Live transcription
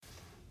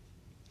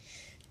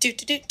Do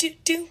do do do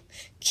do.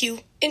 Cue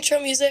intro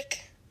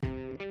music.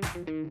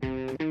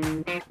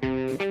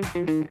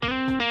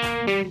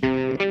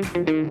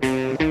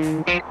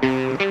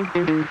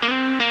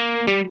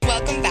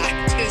 Welcome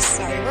back to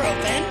Sorry We're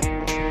Open.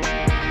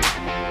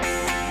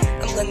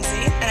 I'm Lindsay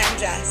and I'm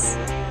Jess.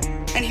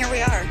 And here we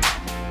are.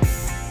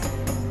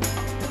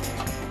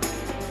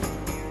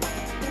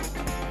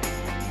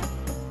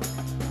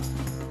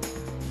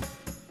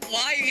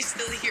 Why are you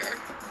still here?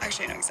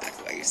 Actually, I know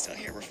exactly why you're still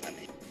here. We're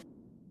funny.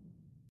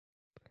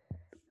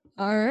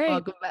 All right.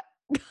 Welcome back.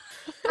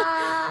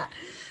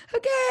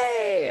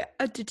 Okay.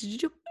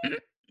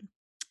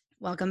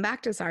 Welcome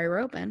back to Sorry We're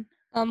Open.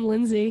 I'm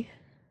Lindsay.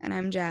 And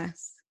I'm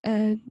Jess.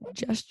 And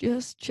Jess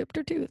just chipped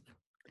her tooth.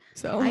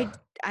 So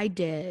I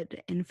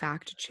did, in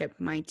fact, chip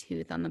my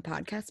tooth on the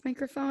podcast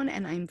microphone,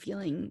 and I'm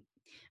feeling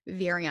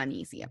very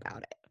uneasy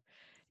about it.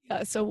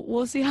 yeah, so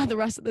we'll see how the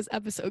rest of this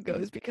episode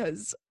goes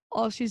because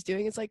all she's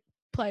doing is like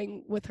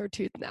playing with her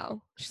tooth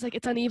now. She's like,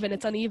 it's uneven.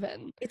 It's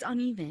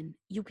uneven.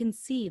 You can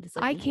see this.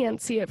 I can't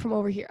see it from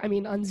over here. I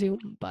mean, on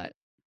Zoom, but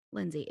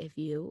Lindsay, if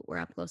you were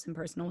up close and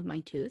personal with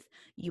my tooth,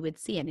 you would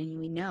see it, and you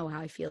would know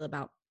how I feel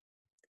about.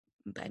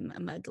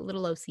 I'm a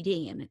little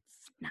OCD, and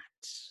it's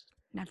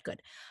not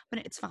good,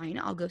 but it's fine.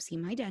 I'll go see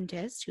my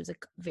dentist, who's a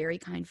very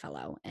kind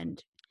fellow,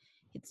 and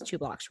it's 2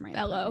 blocks from my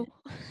fellow.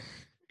 apartment.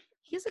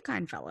 He's a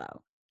kind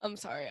fellow. I'm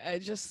sorry.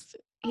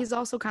 He's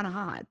also kind of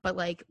hot, but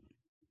like,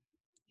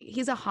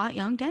 he's a hot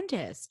young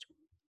dentist.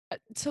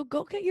 So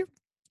go get your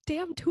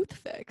damn tooth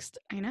fixed.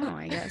 I know.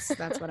 I guess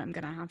that's what I'm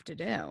gonna have to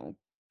do.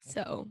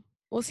 So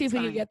we'll see if we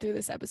can get through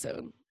this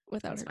episode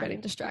without her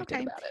getting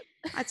distracted about it.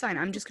 That's fine.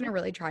 I'm just gonna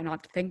really try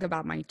not to think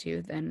about my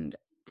tooth, and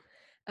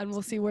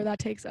we'll see where that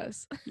takes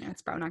us. Yeah,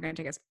 it's probably not gonna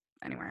take us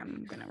anywhere.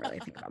 I'm gonna really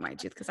think about my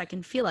tooth because I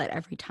can feel it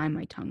every time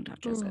my tongue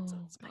touches it. So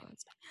it's fine.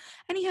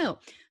 Anywho,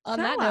 on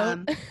that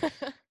note,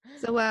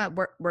 so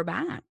we're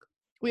back.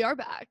 We are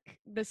back.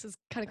 This is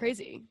kind of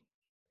crazy.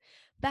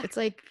 Back. It's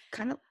like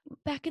kind of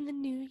back in the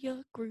New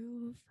York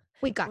groove.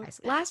 Wait, guys.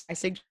 Last I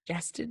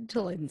suggested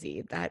to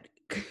Lindsay that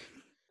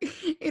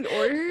in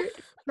order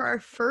for our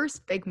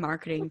first big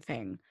marketing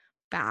thing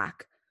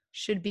back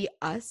should be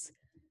us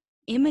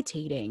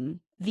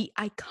imitating the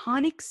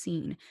iconic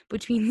scene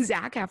between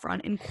Zac Efron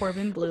and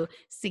Corbin Bleu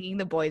singing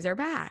 "The Boys Are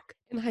Back"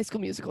 in High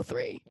School Musical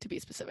 3, to be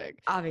specific.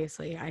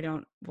 Obviously, I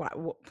don't.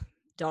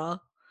 Duh.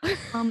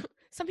 Some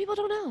people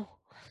don't know.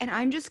 And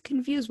I'm just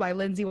confused why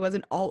Lindsay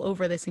wasn't all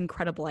over this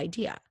incredible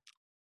idea.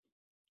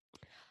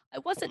 I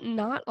wasn't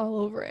not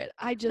all over it.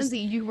 Lindsay,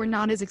 you were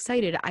not as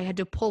excited. I had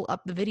to pull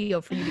up the video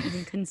for you to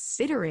even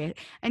consider it.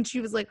 And she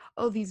was like,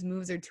 oh, these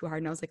moves are too hard.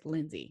 And I was like,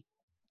 Lindsay,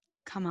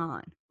 come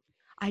on.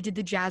 I did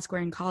the jazz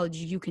square in college.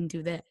 You can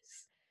do this.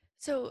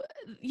 So,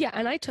 yeah,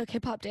 and I took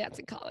hip hop dance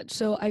in college.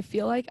 So I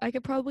feel like I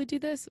could probably do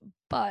this,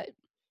 but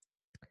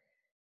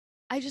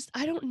I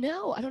don't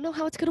know. I don't know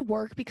how it's going to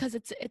work because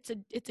it's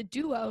a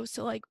duo.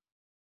 So like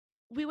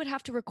we would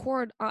have to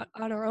record on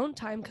our own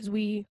time because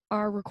we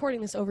are recording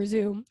this over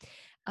Zoom.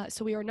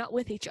 So we are not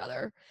with each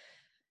other.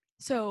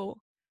 So,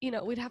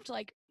 we'd have to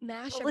like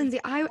mash everything. Lindsay,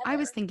 I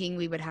was thinking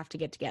we would have to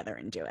get together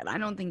and do it. I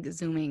don't think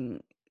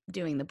doing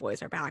The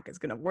Boys Are Back is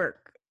going to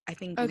work. I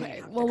think we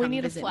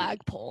need a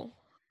flagpole.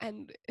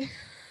 And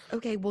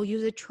okay, we'll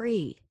use a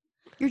tree.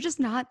 You're just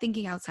not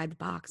thinking outside the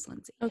box,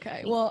 Lindsay.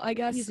 Okay, well, I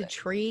guess use a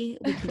tree.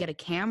 We can get a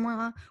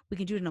camera. We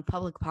can do it in a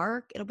public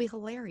park. It'll be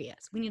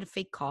hilarious. We need a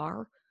fake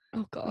car.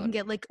 Oh God. We can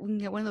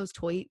get one of those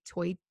toy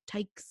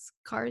tykes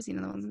cars. You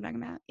know the ones I'm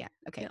talking about? Yeah.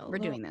 Okay, we're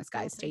doing this,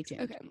 guys. Stay tuned.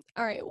 Okay.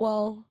 All right.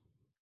 Well,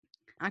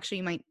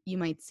 actually, you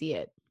might see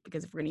it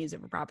because if we're gonna use it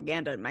for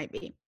propaganda, it might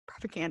be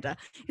propaganda.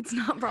 It's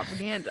not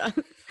propaganda.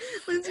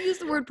 Let's use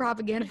the word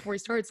propaganda before it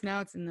starts.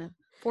 Now it's in the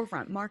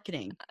forefront.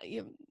 Marketing.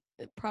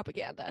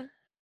 Propaganda.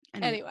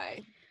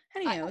 Anyway,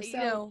 I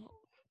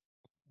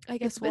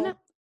guess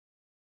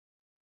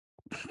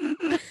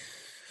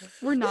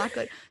we're not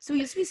good. So we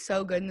used to be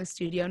so good in the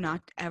studio,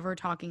 not ever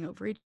talking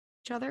over each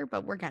other,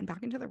 but we're getting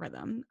back into the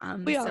rhythm.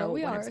 We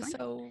are.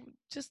 So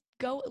just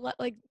go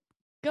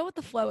with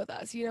the flow with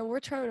us.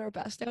 We're trying our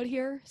best out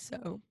here.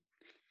 So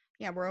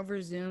yeah, we're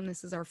over Zoom.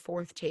 This is our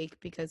 4th take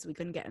because we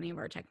couldn't get any of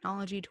our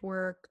technology to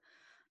work.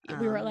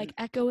 We were like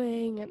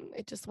echoing, and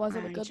it just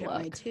wasn't a good look.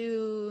 My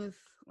tooth,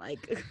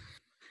 like.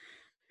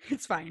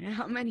 It's fine.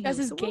 How many? Guys,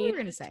 his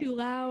gain is too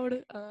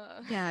loud.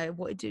 Yeah.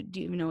 What do you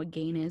even know what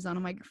gain is on a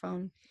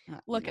microphone?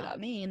 Look it up.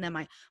 Me. And then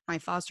my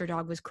foster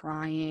dog was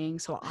crying.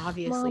 So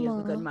obviously, as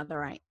a good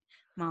mother, I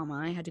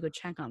had to go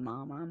check on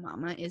Mama.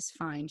 Mama is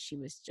fine. She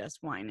was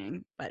just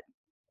whining, but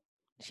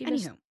she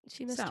missed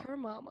her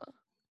mama.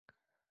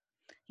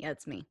 Yeah,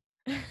 it's me.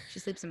 She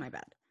sleeps in my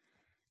bed,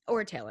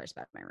 or Taylor's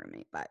bed, my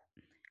roommate. But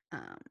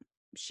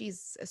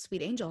she's a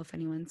sweet angel. If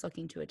anyone's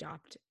looking to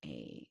adopt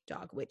a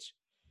dog, which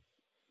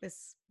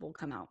this will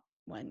come out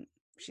when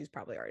she's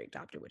probably already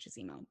adopted, which is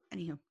emo.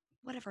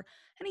 Whatever.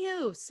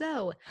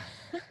 So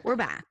we're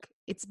back.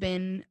 It's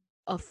been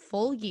a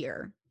full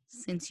year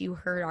since you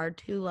heard our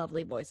 2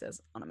 lovely voices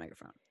on a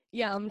microphone.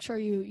 Yeah, I'm sure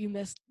you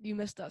missed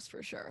us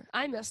for sure.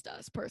 I missed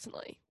us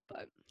personally,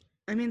 but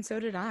I mean, so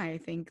did I. I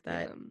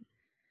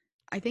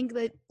think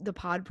that the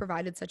pod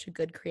provided such a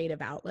good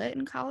creative outlet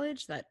in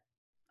college that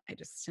I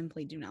just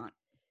simply do not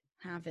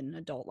have in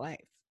adult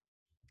life.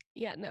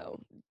 Yeah, no.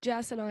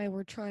 Jess and I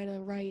were trying to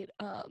write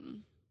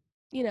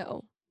you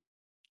know,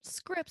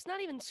 scripts,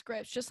 not even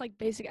scripts, just like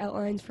basic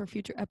outlines for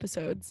future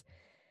episodes.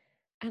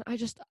 And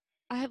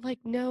I have like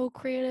no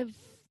creative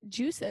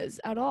juices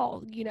at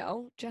all, you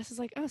know. Jess is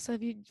like, "Oh, so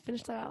have you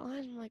finished that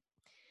outline?" I'm like,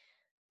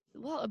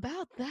 "Well,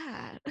 about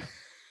that."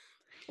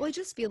 Well, I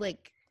just feel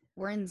like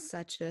we're in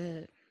such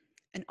an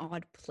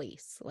odd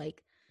place.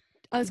 Like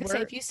I was gonna say,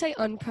 we're if you say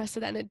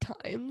unprecedented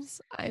times,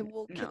 I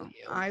will kill no,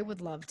 you. I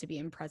would love to be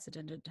in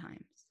precedented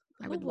times.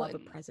 I Who would love a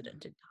wouldn't?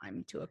 precedented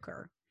time to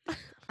occur. What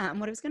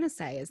I was gonna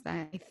say is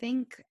that I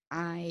think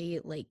I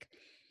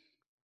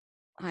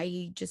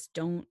just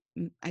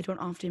I don't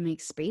often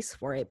make space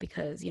for it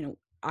because,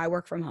 I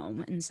work from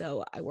home. And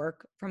so I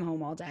work from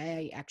home all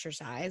day. I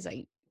exercise,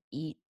 I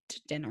eat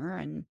dinner.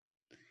 And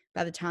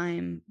by the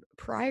time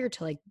prior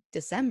to like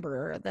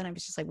December, then I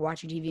was just like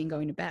watching TV and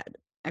going to bed.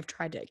 I've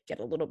tried to get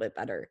a little bit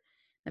better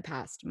the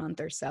past month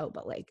or so,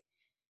 but like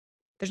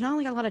there's not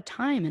like a lot of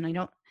time. And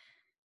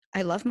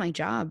I love my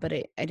job, but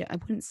I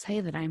wouldn't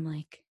say that I'm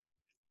like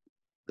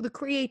the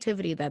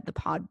creativity that the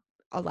pod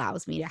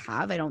allows me to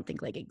have. I don't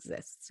think like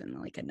exists in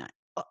like a nut.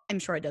 I'm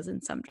sure it does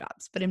in some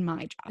jobs, but in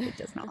my job, it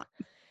does not.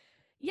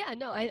 Yeah,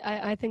 no,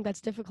 I think that's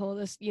difficult.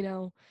 Is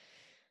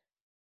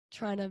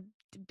trying to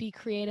be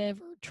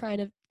creative or trying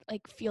to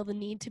like feel the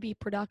need to be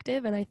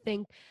productive. And I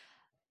think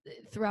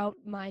throughout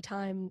my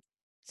time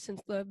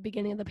since the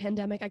beginning of the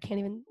pandemic, I can't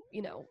even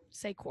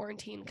say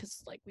quarantine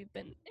because like we've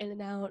been in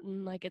and out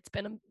and like it's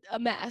been a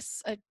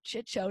mess, a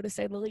shit show to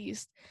say the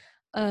least.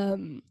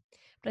 um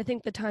but I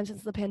think the time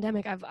since the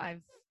pandemic,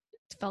 I've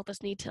felt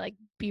this need to like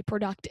be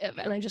productive,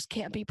 and I just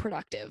can't be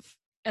productive,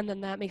 and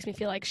then that makes me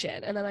feel like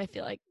shit, and then I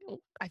feel like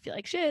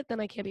shit, then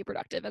I can't be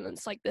productive, and then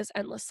it's like this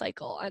endless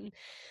cycle. And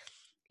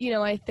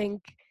I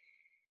think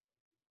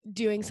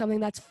doing something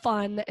that's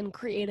fun and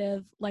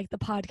creative like the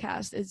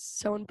podcast is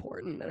so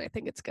important, and I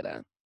think it's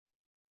gonna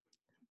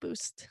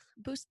boost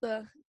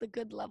the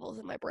good levels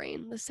in my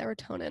brain, the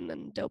serotonin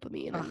and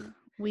dopamine. Ugh, And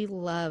we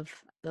love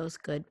those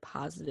good,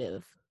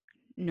 positive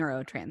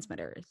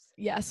neurotransmitters.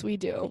 yes, we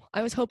do.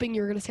 I was hoping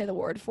you were gonna say the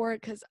word for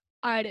it because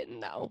I didn't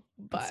know,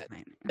 It's but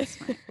fine. It's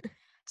fine.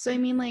 So, I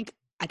mean, like,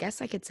 I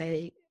guess I could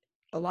say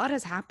a lot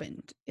has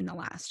happened in the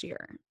last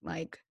year.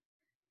 Like,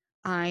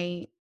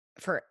 I,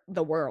 for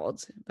the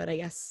world, but I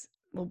guess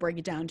we'll break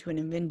it down to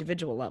an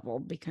individual level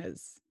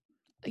because,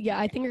 yeah,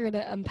 I think you're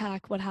gonna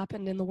unpack what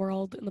happened in the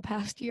world in the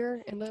past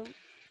year in a yeah,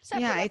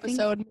 separate I think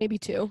episode, maybe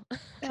two.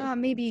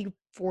 maybe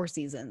 4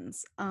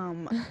 seasons.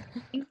 I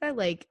think that,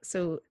 like,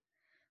 so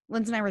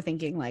Linz and I were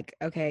thinking, like,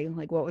 okay,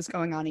 like, what was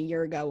going on a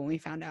year ago when we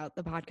found out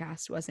the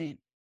podcast wasn't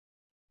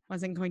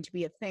going to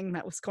be a thing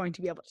that was going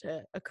to be able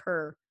to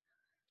occur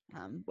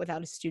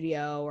without a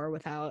studio or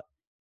without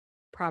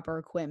proper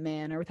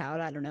equipment or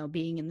without, I don't know,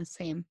 being in the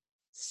same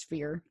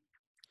sphere.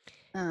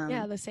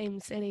 Yeah, Um, the same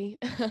city.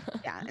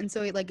 yeah. And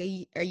so like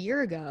a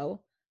year ago,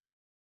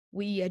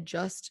 we had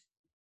just,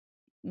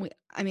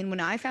 I mean, when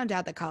I found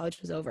out that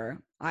college was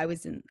over,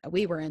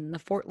 we were in the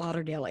Fort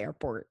Lauderdale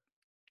airport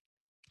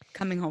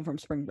coming home from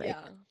spring break.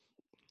 Yeah,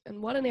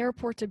 and what an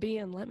airport to be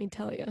in, let me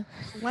tell you.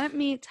 Let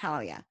me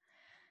tell you,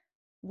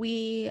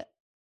 we,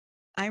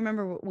 I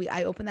remember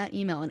I opened that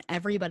email and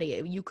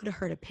everybody, you could have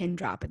heard a pin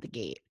drop at the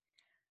gate.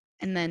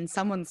 And then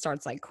someone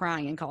starts like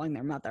crying and calling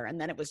their mother. And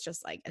then it was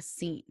just like a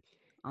scene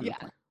on the Yeah.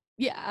 plane.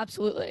 Yeah,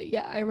 absolutely.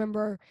 Yeah, I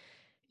remember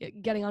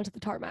getting onto the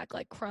tarmac,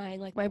 like crying.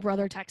 Like my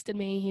brother texted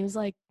me. He was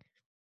like,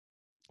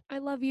 "I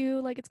love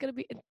you. Like it's gonna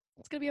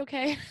be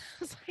okay." I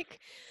was like,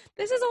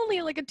 "This is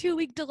only like a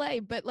 2-week delay,"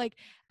 but like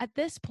at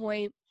this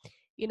point,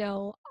 you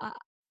know, I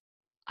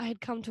had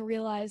come to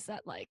realize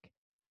that like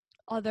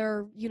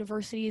other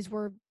universities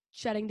were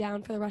shutting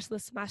down for the rest of the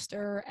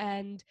semester,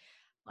 and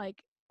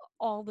like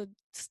all the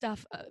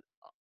stuff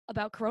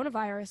about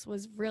coronavirus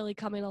was really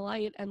coming to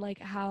light, and like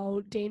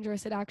how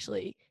dangerous it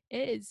actually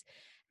is.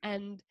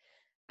 And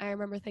I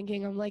remember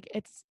thinking, I'm like,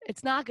 it's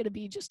not going to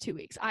be just 2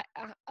 weeks.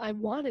 I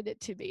wanted it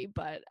to be,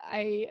 but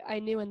I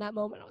knew in that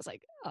moment I was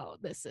like, oh,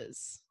 there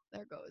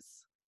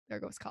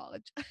goes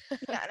college.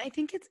 Yeah, and I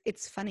think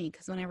it's funny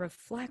because when I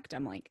reflect,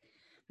 I'm like,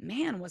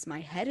 man, was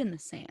my head in the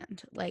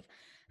sand? Like,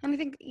 and I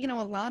think, a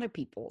lot of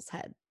people's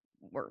head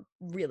were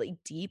really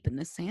deep in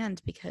the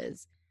sand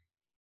because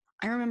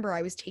I remember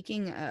I was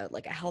taking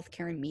like a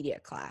healthcare and media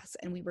class,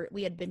 and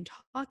we had been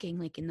talking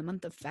like in the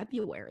month of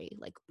February,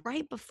 like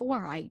right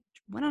before I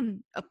went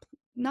on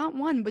not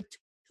one but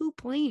two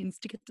planes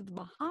to get to the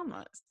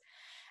Bahamas.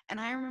 And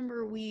I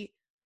remember we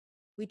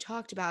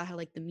talked about how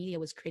like the media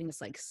was creating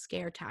this like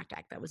scare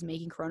tactic that was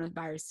making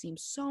coronavirus seem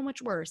so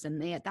much worse,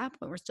 and they at that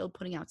point were still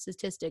putting out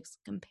statistics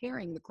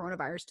comparing the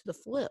coronavirus to the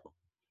flu.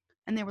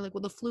 And they were like,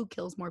 well, the flu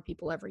kills more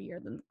people every year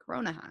than the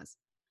corona has.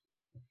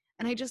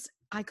 And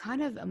I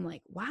kind of am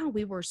like, wow,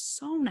 we were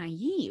so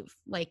naive.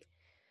 Like,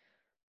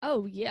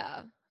 Oh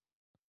yeah.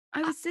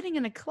 I was sitting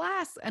in a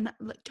class and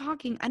like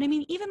talking, and I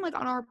mean, even like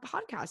on our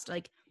podcast,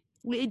 like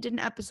we did an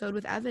episode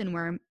with Evan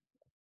where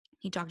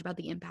he talked about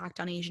the impact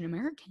on Asian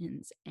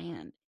Americans.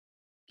 And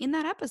in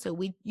that episode,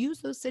 we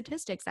used those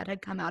statistics that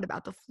had come out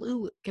about the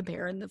flu,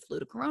 comparing the flu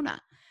to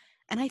corona.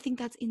 And I think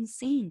that's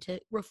insane to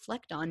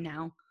reflect on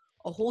now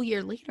a whole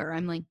year later.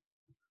 I'm like,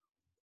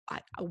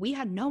 we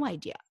had no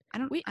idea. I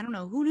don't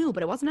know who knew,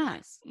 but it wasn't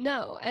us.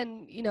 No,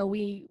 and you know,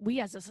 we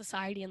as a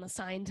society and the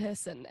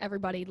scientists and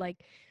everybody, like,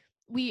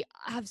 we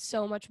have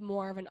so much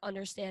more of an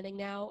understanding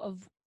now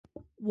of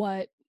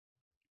what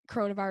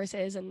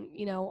coronavirus is and,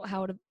 you know,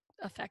 how it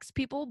affects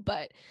people,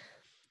 but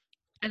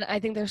and I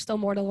think there's still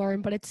more to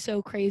learn, but it's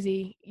so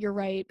crazy. You're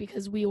right,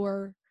 because we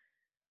were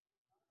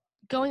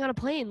going on a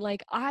plane.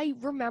 Like, I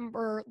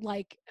remember,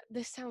 like,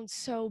 this sounds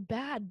so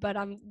bad, but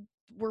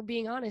we're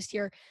being honest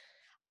here.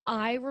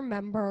 I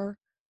remember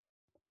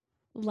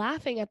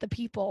laughing at the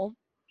people,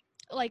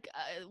 like,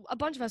 a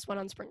bunch of us went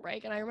on spring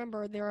break, and I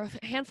remember there were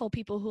a handful of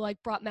people who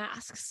like brought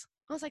masks.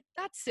 I was like,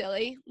 that's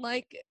silly.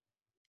 Like,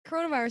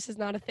 coronavirus is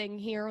not a thing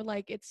here.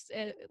 Like, it's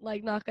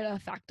like not gonna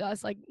affect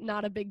us. Like,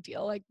 not a big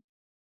deal. Like,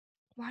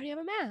 why do you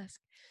have a mask?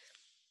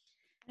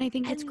 And I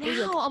think it's And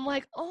crazy. now I'm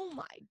like, oh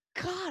my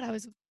God, I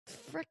was a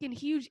freaking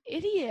huge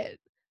idiot.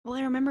 Well,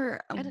 I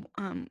remember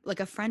And like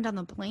a friend on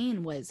the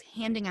plane was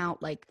handing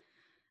out like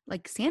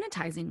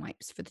sanitizing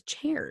wipes for the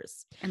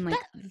chairs and like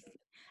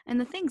and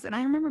the things. And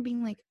I remember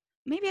being like,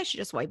 maybe I should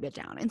just wipe it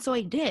down. And so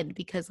I did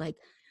because like,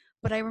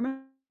 but I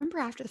remember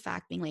after the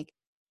fact being like,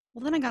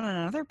 well, then I got on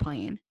another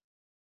plane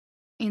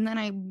and then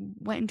I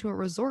went into a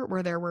resort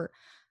where there were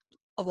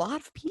a lot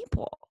of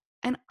people.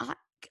 And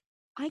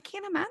I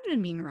can't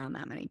imagine being around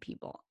that many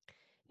people.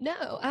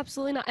 no,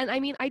 absolutely not. And I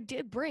mean,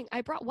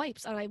 I brought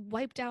wipes and I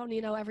wiped down,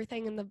 you know,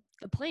 everything in the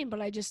plane,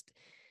 but I guess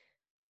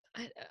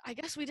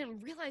we didn't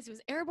realize it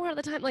was airborne at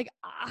the time. Like,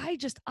 I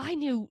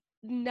knew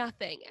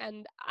nothing,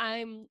 and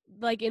I'm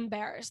like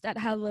embarrassed at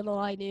how little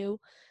I knew,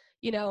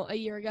 you know, a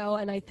year ago.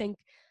 And I think,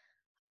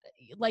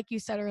 like you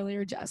said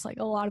earlier, Jess, like,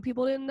 a lot of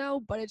people didn't know,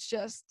 but it's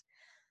just,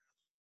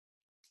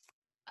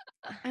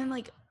 And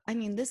like, I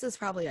mean, this is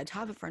probably a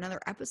topic for another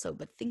episode,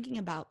 but thinking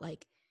about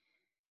like,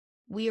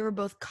 we are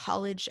both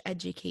college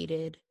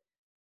educated,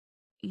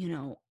 you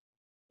know,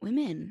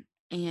 women.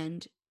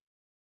 And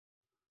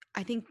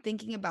I think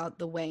thinking about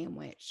the way in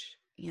which,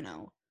 you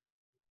know,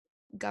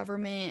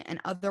 government and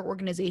other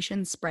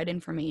organizations spread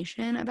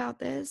information about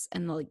this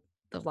and like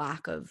the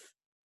lack of,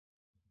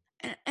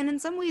 and in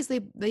some ways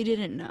they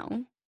didn't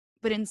know,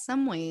 but in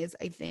some ways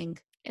I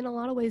think, in a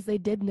lot of ways, they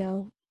did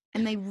know.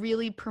 and they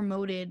really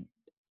promoted,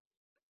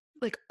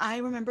 like I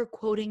remember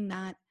quoting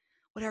that,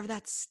 whatever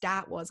that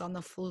stat was on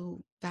the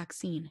flu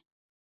vaccine,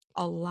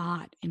 a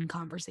lot in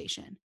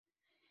conversation.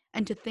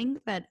 And to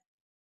think that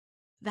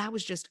that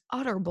was just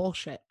utter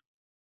bullshit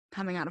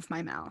coming out of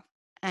my mouth.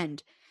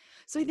 And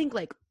so I think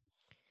like,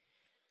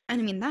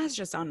 and I mean, that's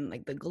just on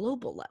like the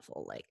global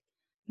level. Like,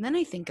 then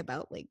I think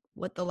about like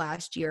what the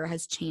last year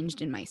has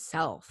changed in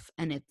myself.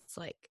 And it's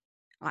like,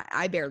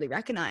 I barely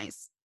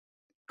recognize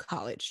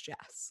college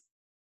Jess.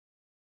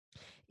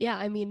 Yeah,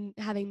 I mean,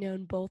 having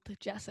known both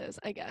Jesses,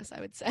 I guess I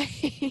would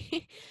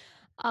say.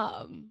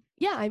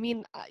 Yeah, I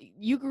mean,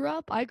 you grew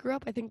up, I grew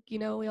up. I think, you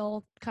know, we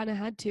all kind of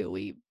had to.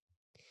 We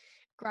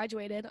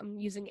graduated. I'm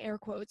using air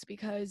quotes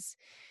because,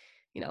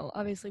 you know,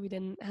 obviously we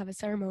didn't have a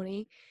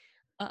ceremony.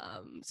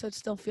 So it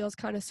still feels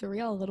kind of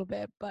surreal a little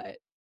bit, but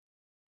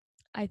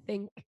I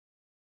think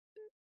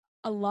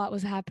a lot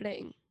was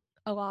happening.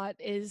 A lot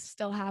is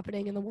still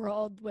happening in the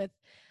world with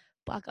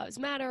Black Lives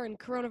Matter and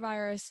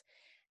coronavirus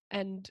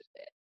and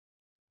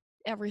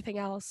everything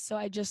else. So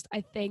I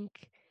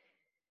think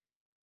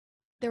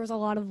there was a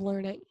lot of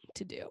learning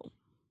to do.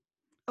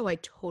 Oh, I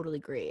totally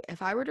agree.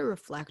 If I were to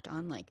reflect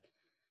on like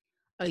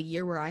a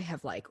year where I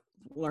have like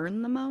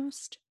learned the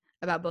most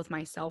about both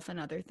myself and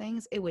other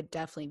things, it would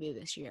definitely be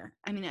this year.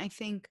 I mean, I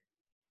think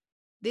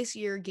this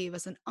year gave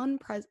us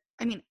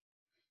I mean,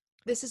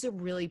 this is a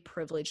really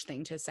privileged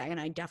thing to say,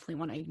 and I definitely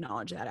want to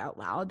acknowledge that out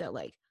loud, that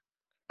like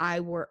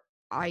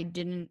I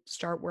didn't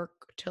start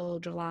work till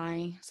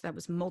July, so that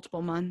was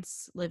multiple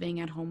months living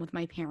at home with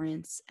my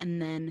parents,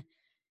 and then,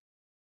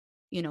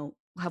 you know,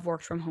 have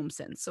worked from home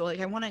since. So like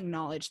I want to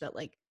acknowledge that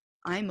like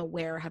I'm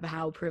aware of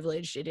how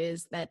privileged it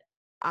is that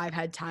I've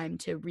had time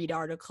to read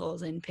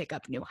articles and pick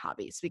up new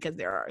hobbies, because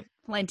there are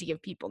plenty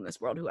of people in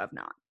this world who have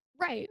not.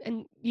 Right.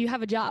 And you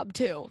have a job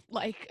too.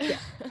 Like, Yeah.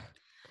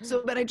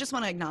 So, but I just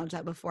want to acknowledge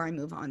that before I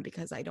move on,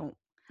 because I don't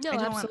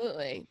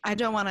absolutely.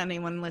 want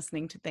anyone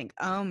listening to think,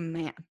 oh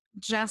man,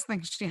 Jess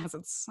thinks she has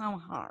it so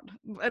hard.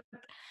 But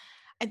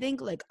I think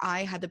like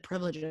I had the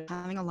privilege of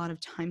having a lot of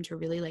time to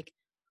really like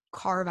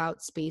carve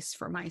out space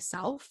for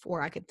myself,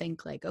 where I could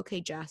think like,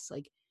 okay, Jess,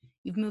 like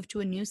you've moved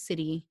to a new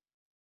city,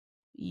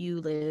 you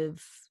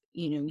live,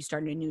 you know, you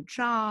started a new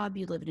job,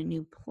 you live in a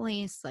new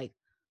place, like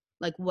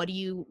what do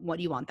you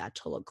want that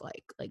to look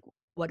like? Like,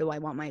 what do I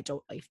want my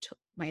adult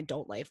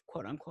life,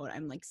 quote unquote?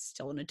 I'm like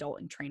still an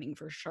adult in training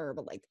for sure,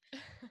 but like,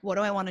 what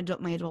do I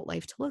want my adult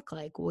life to look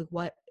like?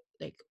 What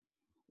like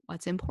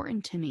what's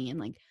important to me? And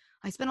like,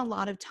 I spent a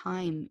lot of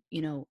time,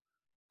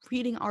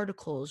 reading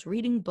articles,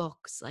 reading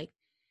books, like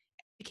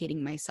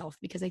educating myself,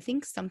 because I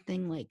think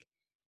something like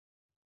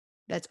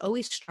that's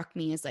always struck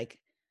me is like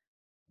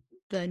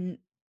and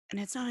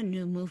it's not a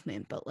new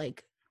movement, but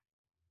like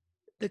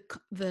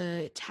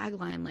the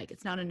tagline, like,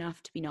 it's not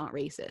enough to be not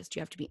racist, you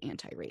have to be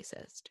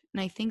anti-racist.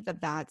 And I think that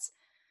that's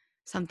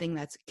something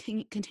that's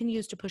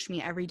continues to push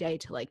me every day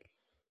to like,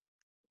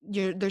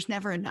 there's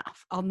never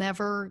enough. I'll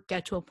never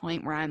get to a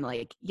point where I'm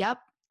like, yep,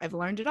 I've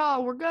learned it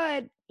all, we're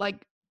good,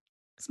 like,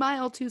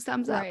 smile, 2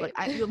 thumbs up. Right.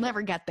 Like, you'll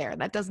never get there.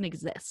 That doesn't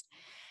exist.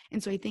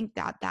 And so I think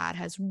that that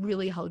has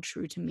really held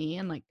true to me,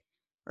 and like,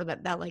 or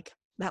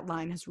that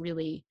line has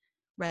really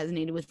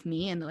resonated with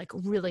me and like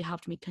really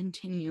helped me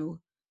continue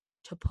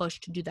to push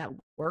to do that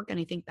work. And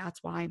I think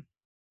that's why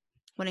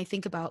when I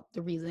think about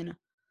the reason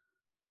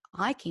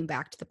I came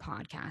back to the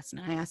podcast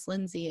and I asked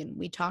Lindsay and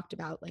we talked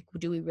about like,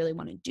 do we really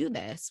want to do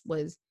this,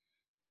 was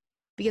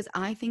because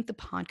I think the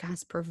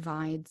podcast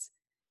provides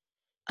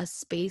a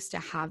space to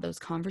have those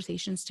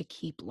conversations, to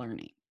keep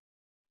learning.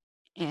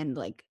 And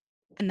like,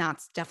 and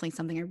that's definitely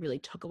something I really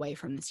took away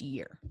from this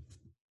year.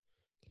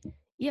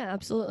 Yeah,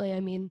 absolutely.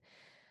 I mean,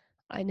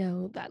 I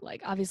know that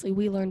like obviously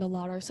we learned a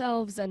lot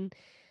ourselves, and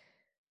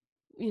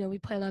we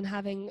plan on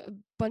having a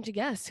bunch of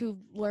guests who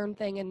learned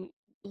things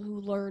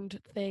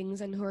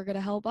and who are going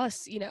to help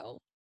us,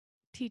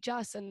 teach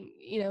us and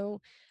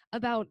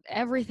about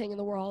everything in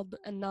the world,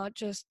 and not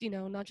just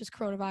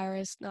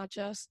coronavirus, not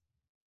just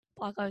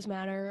Black Lives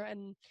Matter,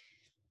 and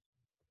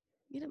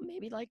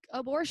maybe like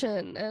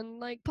abortion and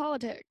like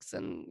politics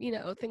and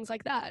things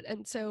like that.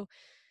 And so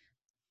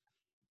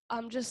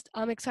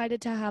I'm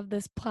excited to have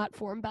this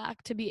platform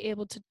back to be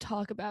able to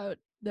talk about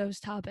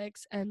those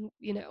topics, and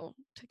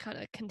to kind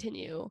of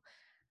continue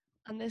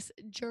on this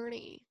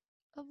journey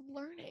of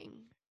learning.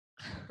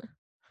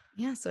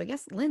 Yeah. So I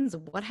guess, Linz,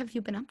 what have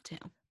you been up to?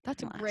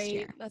 That's last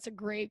year? that's a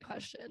great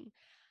question.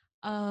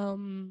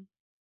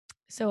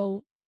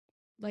 So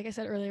like I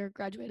said earlier,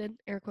 graduated,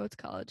 air quotes,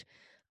 college.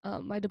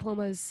 My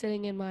diploma is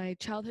sitting in my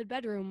childhood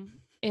bedroom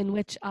in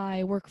which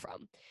I work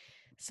from.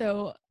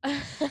 So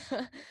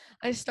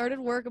I started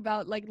work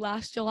about like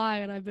last July,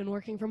 and I've been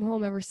working from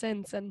home ever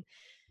since. And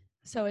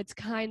so it's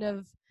kind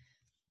of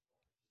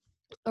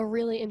a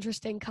really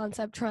interesting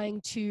concept, trying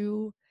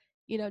to,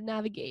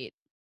 navigate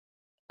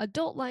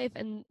adult life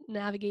and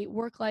navigate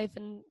work life,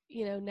 and,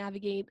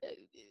 navigate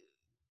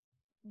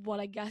what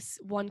I guess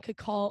one could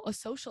call a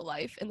social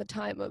life in the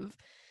time of,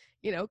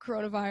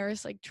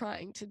 coronavirus, like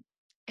trying to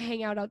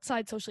hang out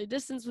outside, socially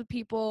distance with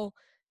people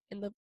in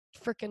the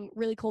freaking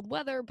really cold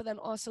weather, but then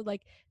also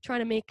like trying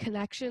to make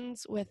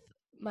connections with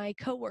my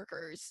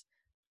coworkers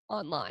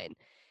online,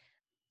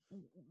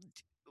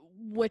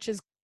 which is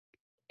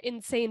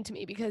insane to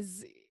me,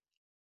 because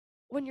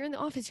when you're in the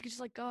office, you can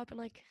just like go up and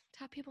like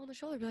tap people on the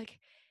shoulder, be like,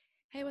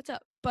 hey, what's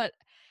up? But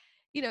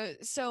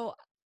so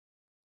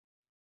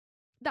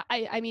that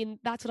I mean,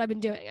 that's what I've been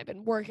doing. I've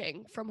been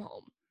working from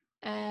home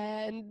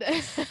and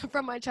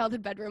from my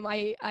childhood bedroom.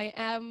 I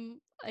am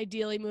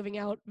ideally moving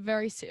out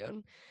very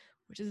soon,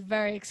 which is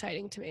very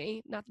exciting to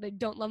me. Not that I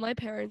don't love my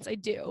parents, I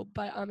do,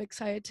 but I'm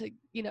excited to,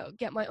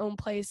 get my own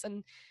place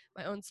and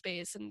my own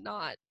space, and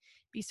not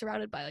be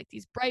surrounded by like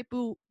these bright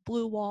blue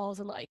walls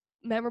and like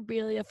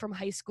memorabilia from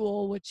high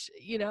school, which,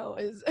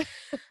 is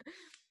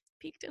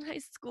peaked in high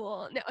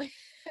school. No.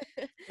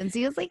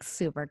 Lindsay was like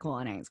super cool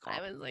in high school.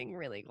 I was like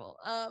really cool.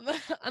 I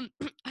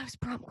was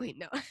prom queen.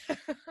 No.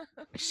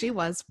 She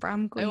was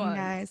prom queen,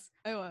 guys.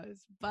 I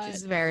was, but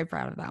she's very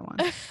proud of that one.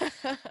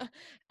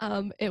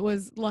 It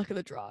was luck of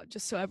the draw,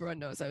 just so everyone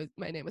knows.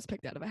 My name was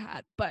picked out of a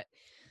hat. But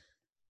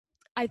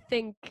I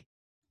think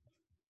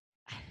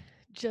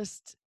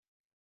just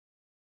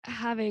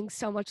having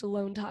so much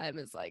alone time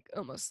is like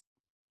almost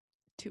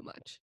too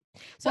much.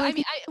 So Well, I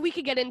mean, we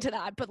could get into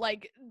that, but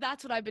like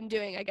that's what I've been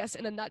doing, I guess,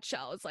 in a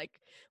nutshell. Is like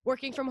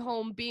working from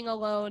home, being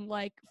alone,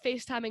 like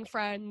FaceTiming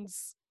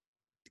friends,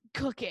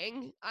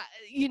 cooking.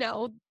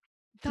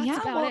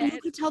 That's about it.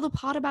 You could tell the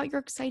pod about your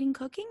exciting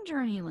cooking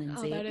journey,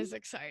 Lindsay. Oh, that is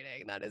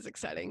exciting. That is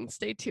exciting.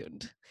 Stay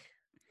tuned.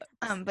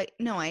 But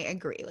no, I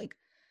agree. Like,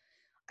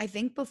 I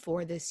think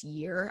before this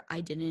year,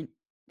 I didn't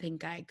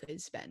think I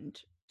could spend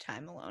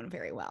time alone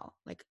very well.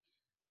 Like,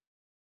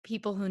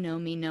 people who know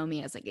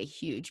me as like a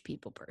huge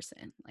people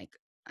person. Like,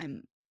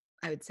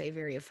 I would say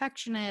very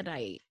affectionate.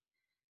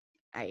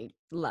 I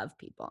love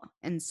people.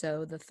 And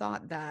so the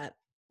thought that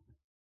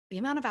the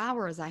amount of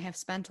hours I have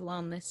spent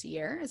alone this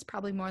year is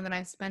probably more than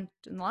I've spent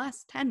in the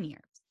last 10 years.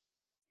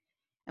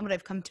 And what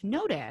I've come to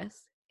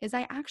notice is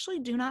I actually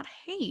do not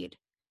hate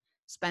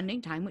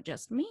spending time with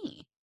just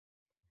me.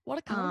 What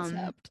a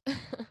concept.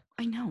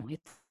 I know,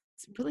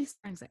 it's really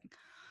surprising.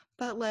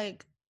 But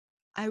like,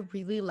 I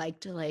really like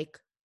to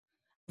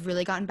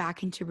really gotten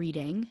back into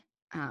reading,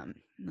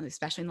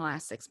 especially in the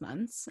last 6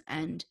 months.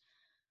 And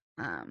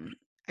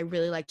I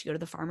really like to go to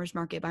the farmer's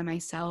market by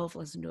myself,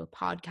 listen to a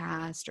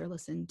podcast, or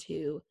listen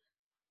to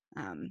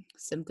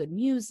some good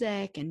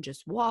music and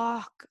just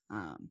walk.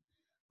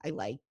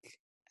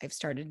 I've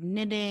started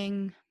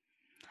knitting.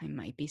 I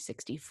might be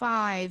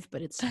 65,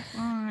 but it's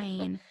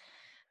fine.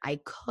 I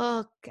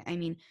cook. I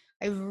mean,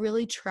 I've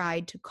really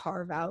tried to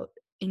carve out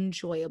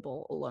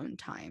enjoyable alone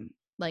time.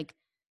 Like,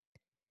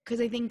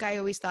 because I think I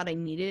always thought I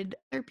needed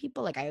other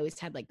people. Like, I always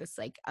had like this,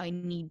 like, I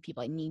need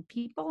people.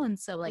 And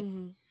so, like,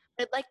 Mhm.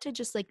 I'd like to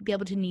just like be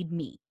able to need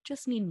me,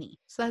 just need me.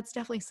 So that's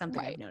definitely something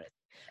I've Right. noticed.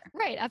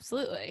 Right,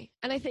 absolutely.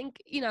 And I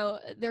think,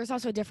 there's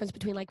also a difference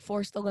between like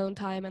forced alone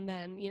time and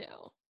then,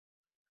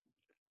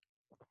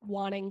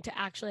 wanting to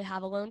actually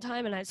have alone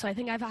time. And so I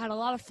think I've had a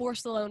lot of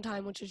forced alone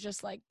time, which is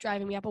just like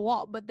driving me up a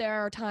wall. But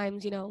there are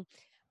times,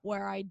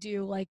 where I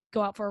do like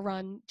go out for a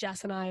run.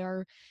 Jess and I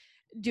are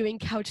doing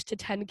couch to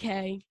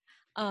 10K.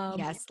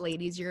 Yes,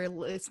 ladies, you're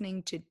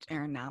listening to,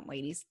 or not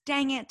ladies,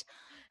 dang it.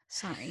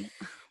 Sorry.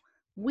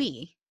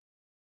 We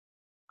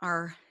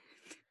are,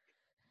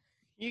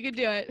 You could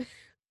do it.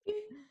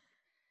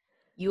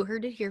 you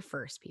heard it here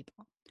first,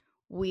 people.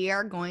 We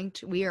are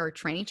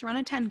training to run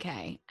a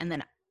 10K. And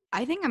then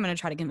I think I'm going to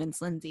try to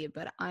convince Lindsay,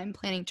 but I'm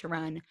planning to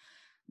run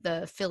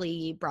the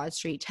Philly Broad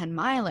Street 10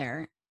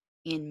 miler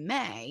in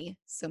May.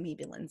 So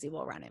maybe Lindsay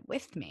will run it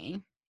with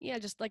me. Yeah,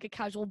 just like a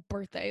casual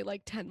birthday,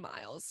 like 10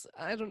 miles.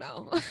 I don't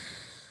know.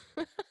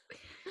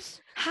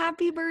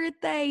 Happy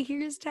birthday.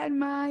 Here's 10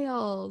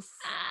 miles.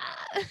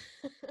 Ah.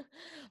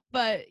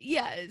 But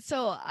yeah,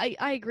 so I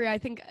agree. I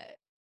think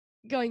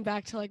going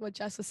back to like what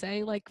Jess was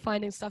saying, like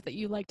finding stuff that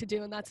you like to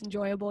do and that's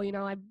enjoyable.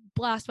 I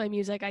blast my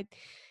music. I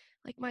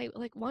like my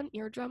like one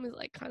eardrum is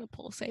like kind of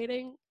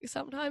pulsating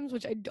sometimes,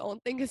 which I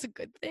don't think is a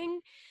good thing.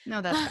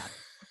 No, that's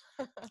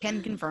bad.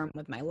 Can confirm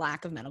with my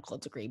lack of medical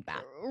degree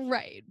bad.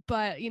 Right.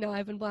 But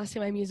I've been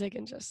blasting my music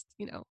and just,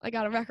 I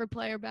got a record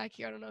player back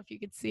here. I don't know if you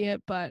could see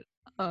it, but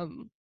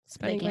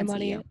spending my can't see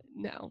money. you.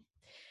 No.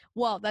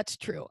 Well, that's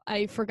true.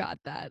 I forgot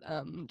that.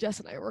 Jess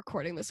and I are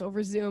recording this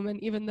over Zoom,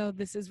 and even though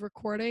this is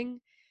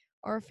recording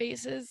our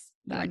faces,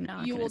 You are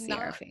not you going will to see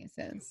our not.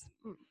 faces.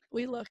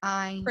 We look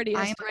I am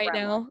prettiest a right gremlin.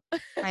 now.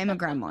 I am a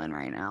gremlin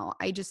right now.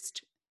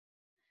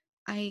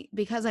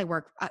 Because I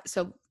work,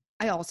 so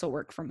I also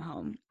work from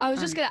home. I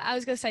was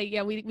gonna say,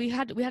 yeah, we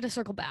had to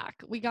circle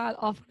back. We got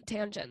off on a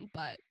tangent,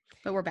 but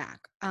we're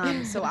back.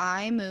 So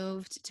I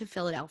moved to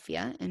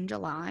Philadelphia in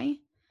July.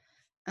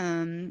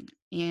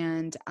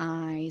 And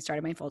I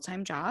started my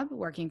full-time job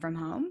working from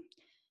home,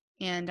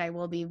 and I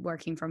will be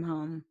working from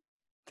home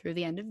through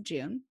the end of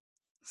June.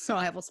 So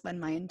I will spend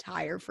my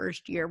entire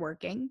first year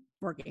working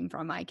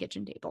from my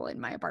kitchen table in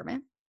my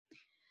apartment.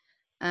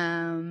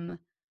 So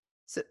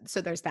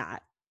there's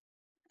that.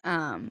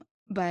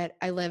 But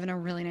I live in a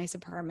really nice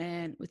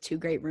apartment with 2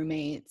 great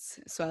roommates,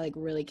 so I like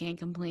really can't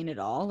complain at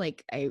all.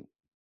 Like I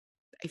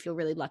feel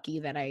really lucky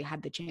that I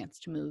had the chance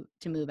to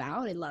move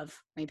out. I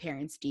love my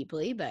parents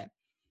deeply, but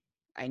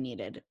I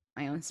needed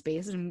my own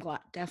space, and I'm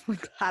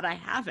definitely glad I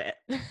have it.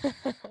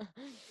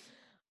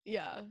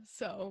 yeah.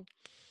 So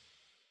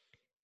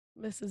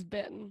this has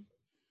been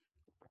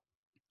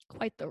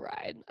quite the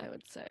ride, I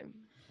would say.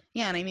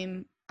 Yeah, and I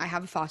mean, I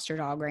have a foster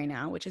dog right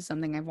now, which is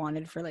something I've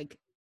wanted for like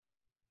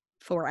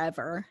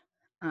forever.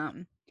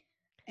 And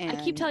I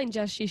keep telling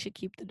Jess she should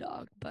keep the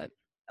dog, but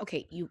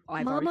okay,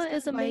 I've Mama already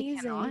is said why I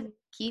cannot amazing.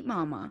 keep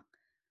Mama.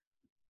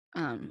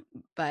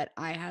 But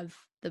I have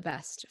the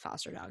best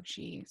foster dog.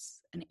 She's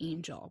an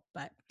angel.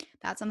 But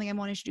that's something I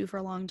wanted to do for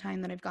a long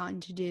time that I've gotten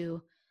to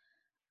do.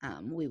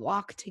 We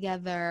walk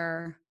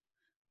together.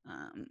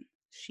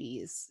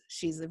 She's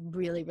a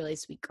really, really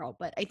sweet girl.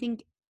 But I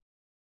think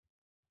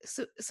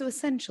so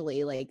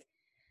essentially, like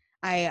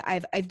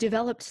I've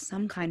developed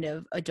some kind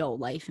of adult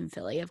life in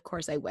Philly. Of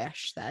course, I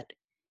wish that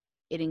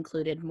it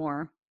included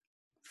more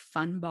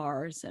fun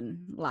bars and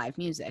live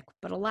music,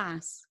 but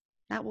alas,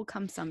 that will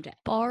come someday.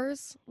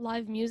 Bars,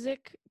 live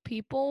music,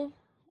 people.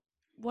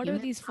 What are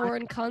Human these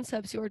foreign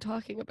concepts you were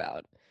talking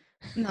about?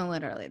 No,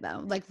 literally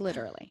though. Like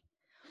literally.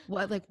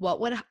 What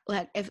would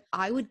like if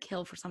I would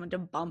kill for someone to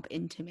bump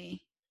into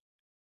me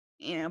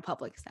in a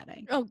public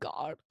setting? Oh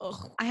God.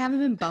 Ugh. I haven't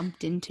been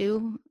bumped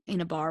into in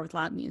a bar with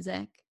loud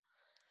music.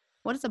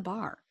 What is a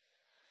bar?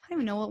 I don't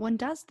even know what one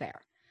does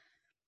there.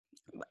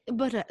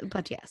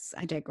 But yes,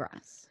 I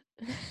digress.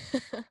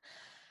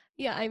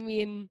 Yeah, I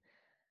mean,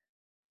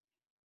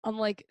 I'm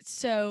like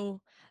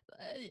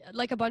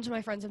like a bunch of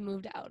my friends have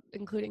moved out,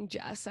 including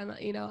Jess, and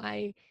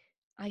I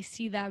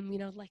see them,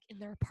 like in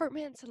their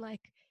apartments and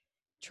like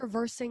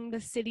traversing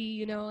the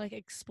city, like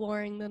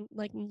exploring the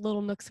like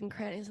little nooks and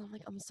crannies. I'm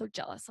like, I'm so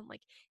jealous. I'm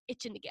like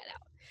itching to get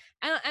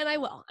out, and I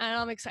will, and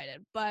I'm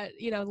excited. But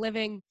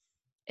living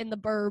in the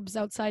burbs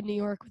outside New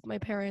York with my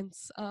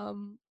parents,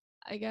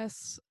 I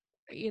guess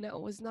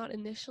was not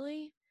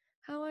initially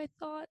how I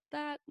thought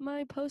that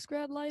my post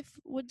grad life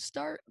would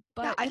start. Yeah,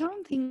 But I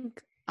don't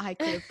think I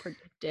could have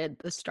predicted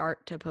the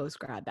start to post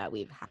grad that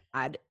we've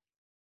had.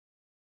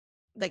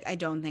 Like, I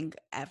don't think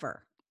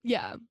ever.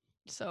 yeah,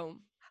 so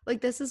Like,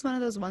 this is one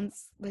of those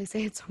ones they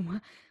say it's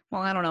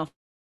well, I don't know if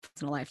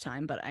it's in a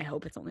lifetime, but I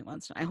hope it's only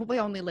once. I hope I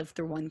only live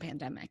through one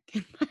pandemic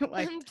in my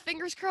life.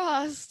 fingers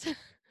crossed.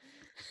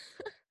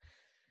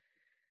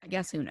 I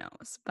guess who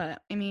knows?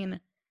 But I mean,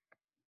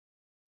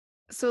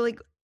 so like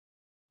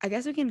I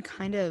guess we can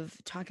kind of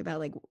talk about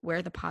like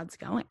where the pod's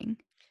going.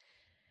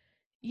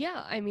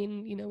 Yeah, I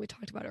mean, we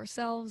talked about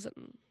ourselves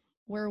and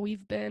where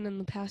we've been in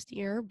the past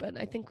year, but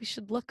I think we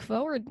should look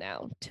forward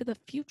now to the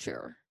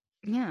future.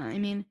 Yeah, I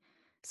mean,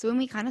 so when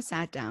we kind of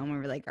sat down, we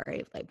were like, all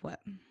right, like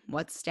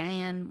what's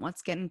staying,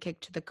 what's getting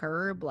kicked to the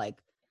curb, like,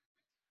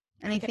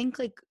 and I Okay. think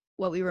like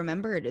what we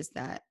remembered is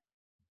that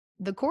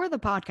the core of the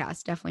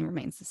podcast definitely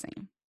remains the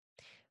same.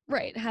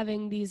 Right,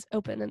 having these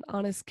open and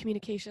honest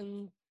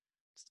communications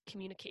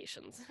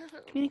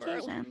where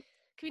Communication.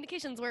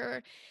 communications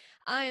where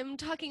I'm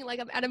talking like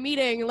I'm at a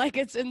meeting, like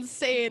it's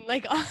insane.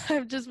 Like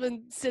I've just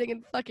been sitting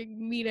in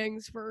fucking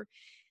meetings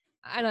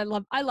and I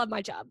love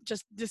my job,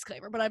 just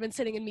disclaimer, but I've been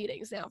sitting in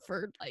meetings now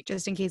for like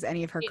Just in case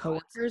any of her 8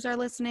 months. coworkers are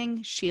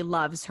listening, she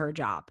loves her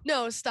job.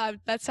 No, stop.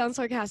 That sounds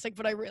sarcastic,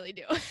 but I really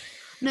do.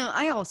 No,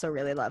 I also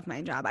really love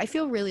my job. I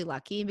feel really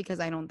lucky because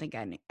I don't think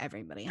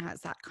everybody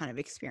has that kind of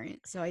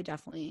experience. So I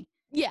definitely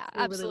Yeah,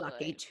 feel really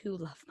lucky absolutely.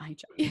 to love my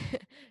job.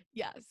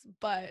 Yes,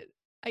 but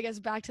I guess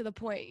back to the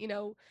point,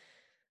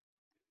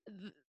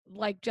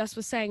 like Jess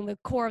was saying, the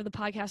core of the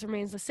podcast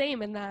remains the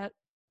same in that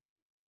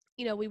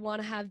we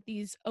want to have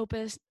these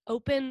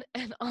open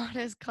and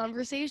honest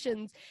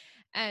conversations,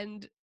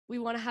 and we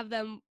want to have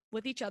them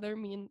with each other,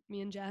 me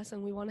and Jess,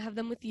 and we want to have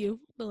them with you,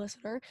 the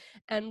listener,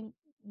 and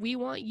we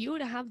want you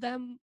to have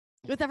them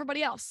with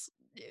everybody else.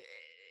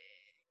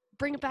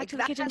 Bring it back Like to the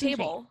that kitchen hasn't changed.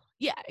 table.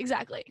 Yeah,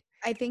 exactly.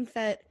 I think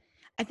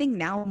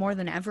now more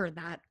than ever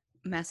that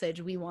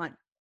message we want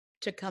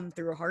to come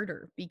through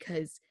harder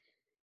because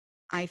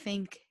I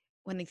think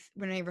when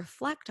I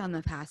reflect on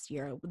the past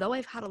year, though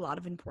I've had a lot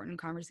of important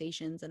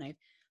conversations and I've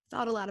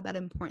thought a lot about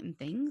important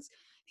things,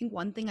 I think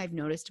one thing I've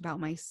noticed about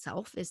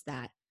myself is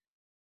that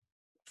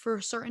for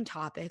certain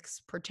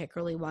topics,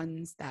 particularly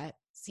ones that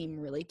seem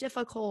really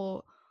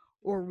difficult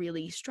or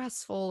really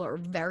stressful or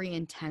very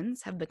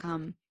intense, have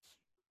become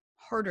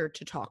harder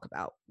to talk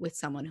about with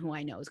someone who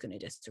I know is going to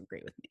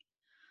disagree with me.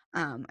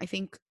 I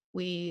think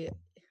we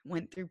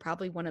went through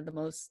probably one of the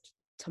most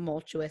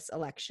tumultuous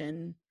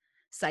election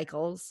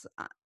cycles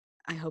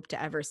I hope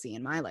to ever see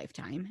in my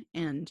lifetime.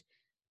 And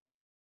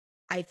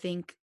I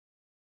think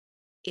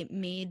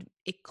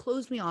it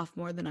closed me off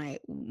more than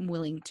I'm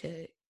willing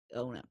to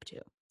own up to.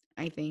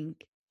 I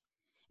think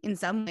in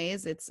some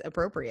ways it's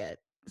appropriate.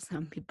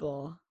 Some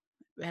people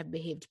have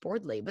behaved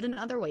poorly, but in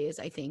other ways,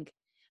 I think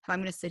if I'm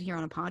going to sit here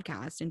on a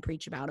podcast and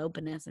preach about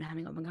openness and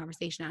having open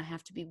conversation, I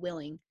have to be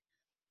willing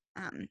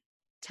um,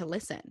 to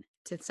listen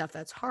to stuff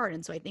that's hard.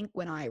 And so I think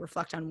when I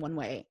reflect on one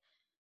way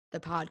the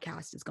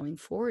podcast is going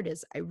forward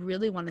is I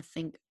really want to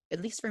think,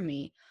 at least for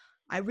me,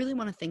 I really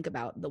want to think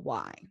about the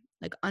why,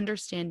 like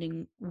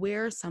understanding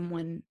where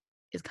someone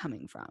is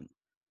coming from.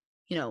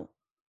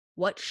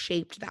 What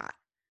shaped that?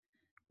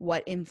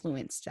 What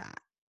influenced that?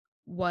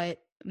 What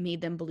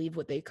made them believe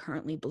what they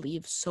currently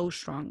believe so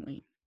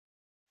strongly?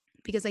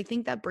 Because I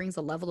think that brings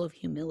a level of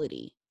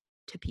humility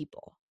to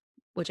people,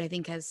 which I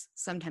think has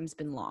sometimes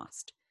been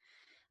lost.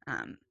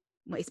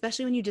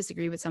 Especially when you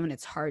disagree with someone,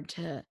 it's hard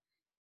to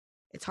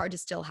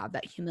still have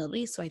that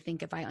humility. So I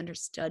think if I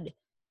understood,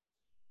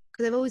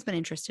 because I've always been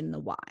interested in the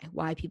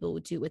why people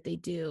would do what they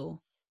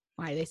do,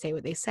 why they say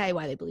what they say,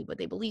 why they believe what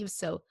they believe.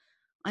 So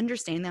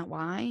understand that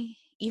why,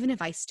 even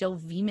if I still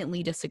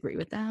vehemently disagree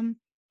with them,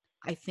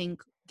 I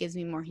think gives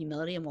me more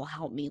humility and will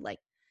help me like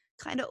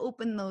kind of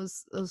open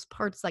those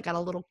parts that got a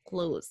little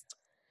closed.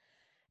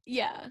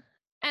 Yeah.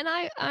 And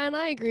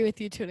I agree with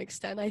you to an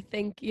extent. I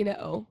think,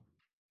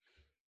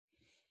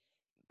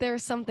 there are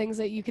some things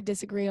that you could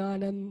disagree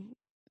on, and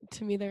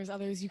to me there's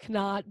others you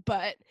cannot,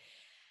 but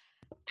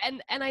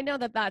and I know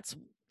that that's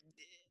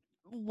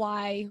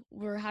why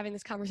we're having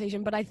this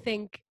conversation, but I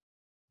think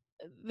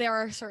there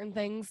are certain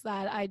things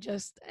that I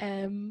just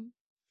am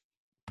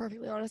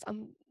perfectly honest,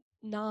 I'm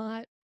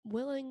not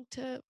willing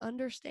to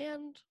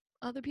understand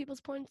other people's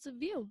points of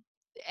view.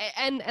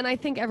 And I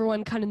think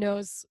everyone kind of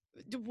knows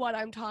what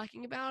I'm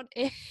talking about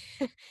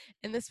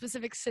in this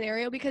specific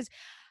scenario because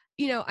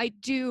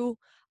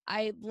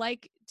I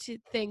like to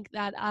think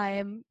that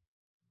I'm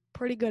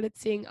pretty good at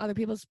seeing other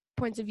people's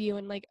points of view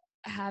and like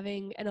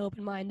having an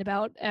open mind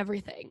about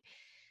everything.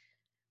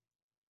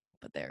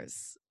 But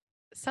there's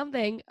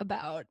something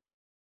about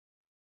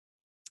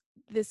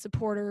the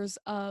supporters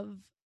of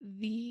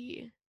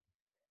the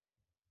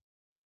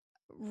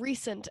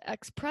recent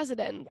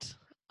ex-president.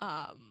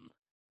 I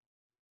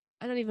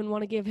don't even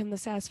want to give him the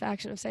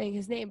satisfaction of saying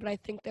his name, but I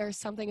think there's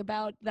something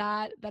about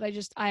that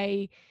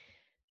I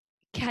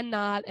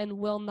cannot and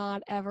will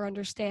not ever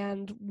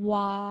understand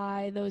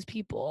why those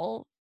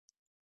people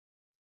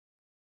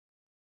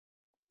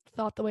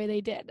thought the way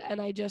they did.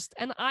 And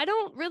I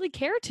don't really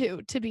care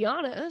to be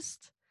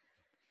honest.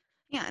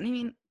 Yeah. And I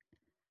mean,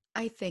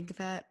 I think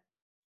that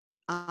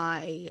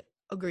I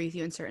agree with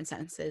you in certain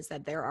senses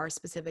that there are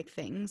specific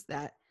things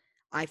that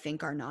I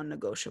think are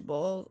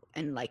non-negotiable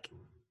and like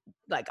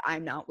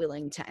I'm not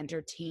willing to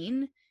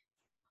entertain,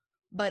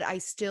 but I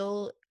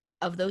still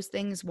of those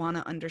things want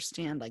to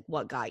understand like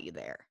what got you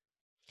there.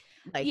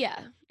 Like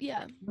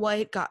Yeah.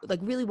 what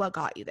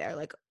got you there?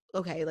 Like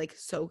okay, like,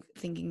 so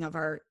thinking of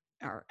our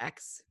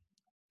ex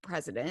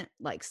president,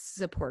 like,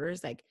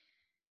 supporters, like,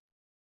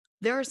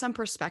 there are some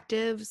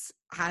perspectives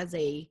as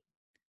a,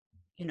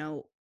 you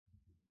know,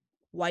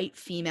 white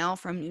female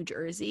from New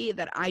Jersey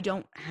that I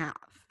don't have.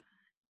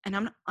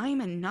 And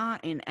I'm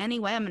not in any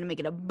way, I'm going to make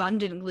it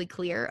abundantly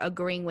clear,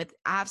 agreeing with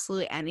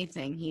absolutely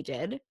anything he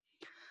did.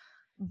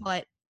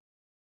 But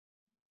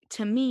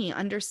to me,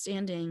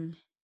 understanding,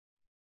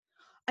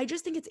 I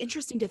just think it's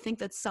interesting to think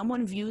that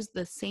someone views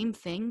the same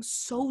thing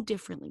so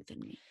differently than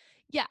me.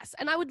 Yes,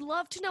 and I would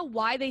love to know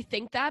why they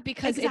think that,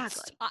 because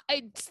Exactly.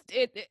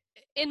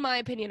 in my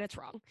opinion, it's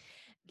wrong.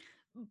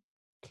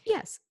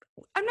 Yes.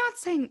 I'm not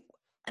saying,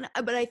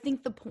 but I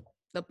think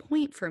the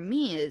point for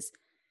me is,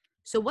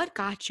 so what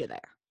got you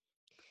there?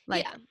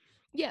 Like,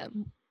 Yeah.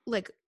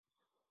 like,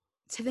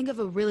 to think of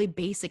a really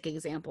basic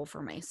example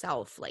for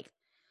myself, like,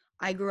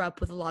 I grew up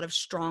with a lot of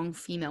strong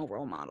female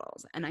role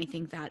models, and I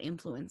think that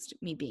influenced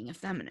me being a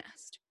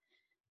feminist.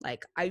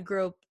 Like, I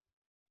grew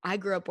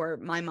up where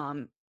my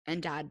mom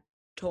and dad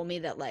told me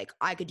that, like,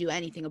 I could do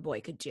anything a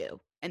boy could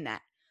do, and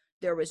that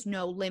there was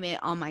no limit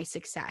on my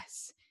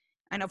success.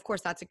 And of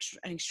course, that's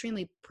an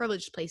extremely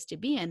privileged place to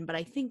be in, but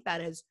I think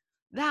that,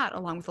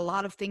 along with a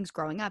lot of things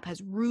growing up,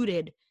 has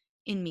rooted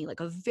in me like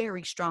a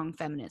very strong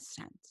feminist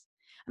sense.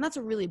 And that's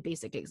a really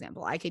basic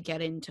example. I could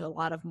get into a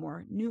lot of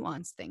more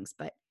nuanced things,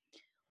 but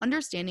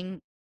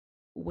understanding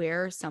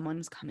where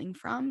someone's coming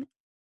from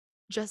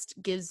just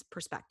gives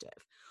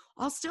perspective.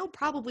 I'll still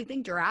probably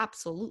think you're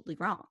absolutely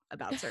wrong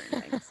about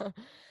certain things,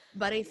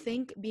 but I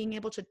think being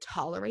able to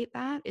tolerate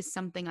that is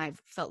something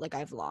I've felt like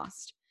I've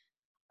lost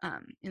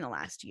in the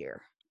last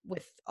year,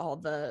 with all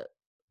the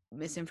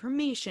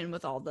misinformation,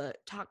 with all the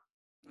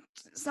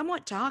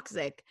somewhat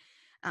toxic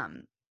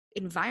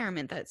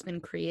environment that's been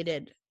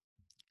created.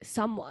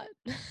 Somewhat.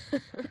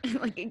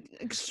 Like,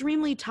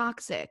 extremely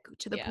toxic,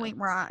 to the Yeah. point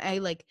where I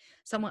like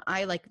someone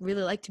I like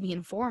really like to be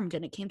informed,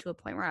 and it came to a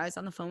point where I was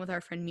on the phone with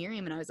our friend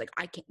Miriam, and I was like,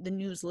 I can't, the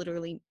news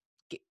literally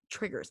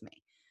triggers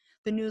me.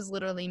 The news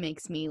literally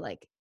makes me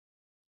like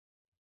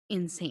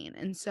insane.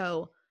 And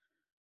so,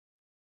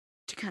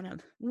 to kind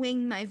of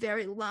wing my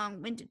very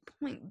long-winded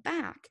point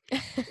back,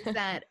 is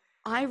that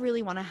I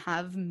really want to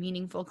have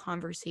meaningful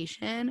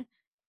conversation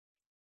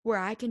where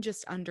I can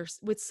just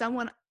with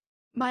someone.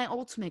 My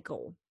ultimate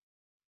goal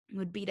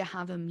would be to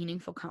have a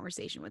meaningful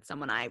conversation with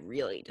someone I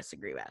really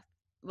disagree with,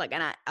 like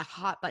a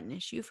hot button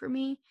issue for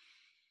me,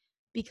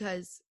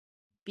 because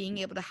being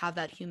able to have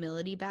that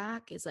humility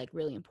back is like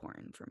really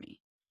important for me.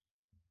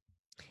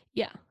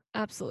 Yeah,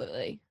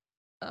 absolutely.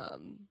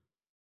 And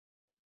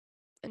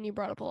you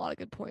brought up a lot of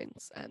good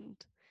points, and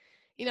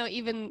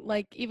even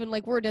like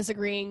we're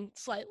disagreeing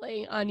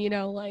slightly on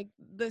like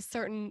the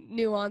certain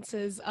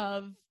nuances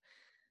of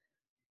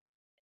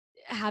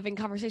having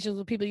conversations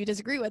with people you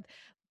disagree with,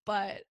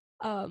 but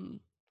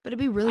it'd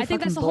be really I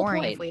think fucking that's the whole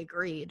boring if point. we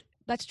agreed.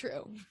 That's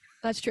true.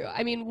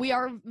 I mean, we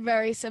are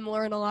very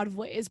similar in a lot of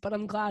ways, but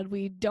I'm glad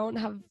we don't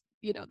have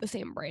the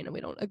same brain and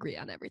we don't agree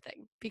on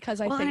everything,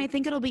 because And I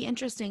think it'll be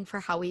interesting for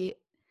how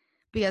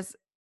because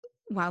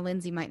while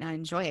Lindsay might not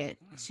enjoy it,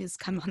 she's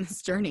come on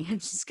this journey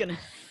and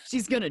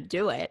she's gonna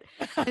do it.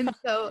 And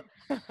so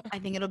I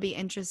think it'll be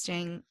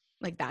interesting.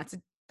 Like, that's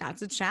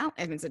a challenge.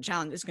 I mean, it's a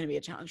challenge. It's going to be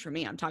a challenge for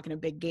me. I'm talking a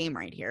big game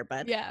right here.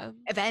 But yeah,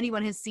 if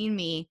anyone has seen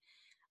me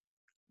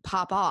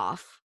pop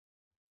off,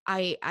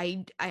 I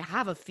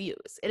have a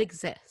fuse. It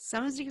exists.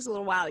 Sometimes it takes a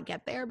little while to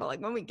get there, but like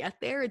when we get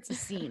there, it's a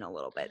scene a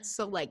little bit.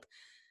 So like,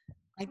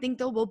 I think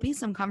there will be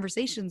some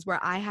conversations where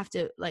I have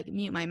to like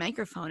mute my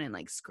microphone and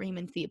like scream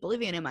into the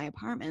oblivion in my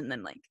apartment and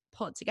then like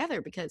pull it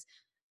together, because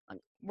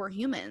like, we're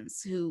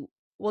humans who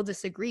will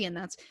disagree. And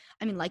that's,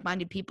 I mean,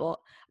 like-minded people.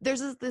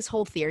 There's this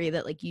whole theory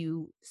that like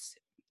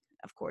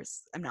of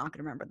course, I'm not going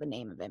to remember the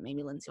name of it.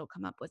 Maybe Lindsay will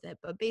come up with it.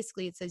 But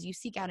basically it says you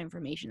seek out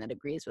information that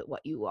agrees with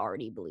what you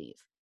already believe.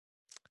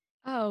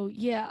 oh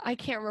yeah, I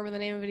can't remember the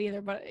name of it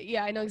either, but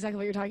yeah, I know exactly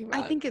what you're talking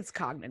about. I think it's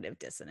cognitive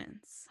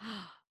dissonance.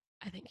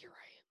 I think you're right.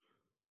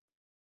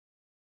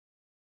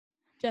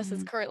 Jess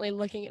is currently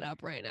looking it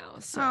up right now.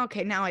 So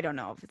okay, now I don't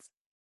know if it's.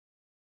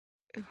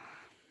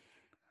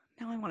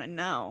 Now I want to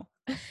know.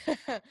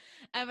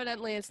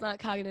 evidently, it's not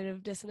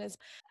cognitive dissonance.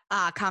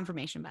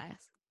 Confirmation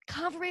bias.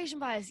 Confirmation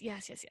bias.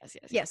 Yes.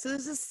 Yeah, so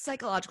there's this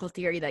psychological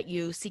theory that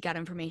you seek out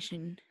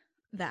information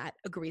that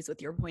agrees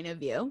with your point of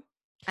view.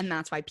 And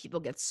that's why people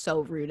get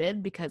so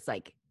rooted, because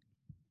like,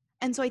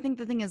 and so I think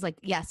the thing is like,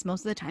 yes,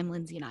 most of the time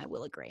Lindsay and I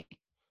will agree.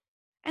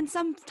 And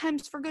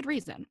sometimes for good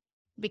reason,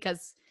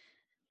 because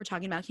we're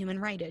talking about human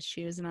rights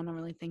issues, and I don't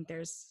really think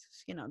there's,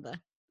 the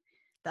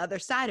other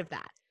side of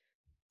that.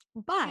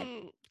 But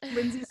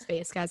Lindsay's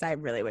face, guys, I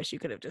really wish you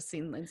could have just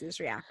seen Lindsay's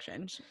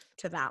reaction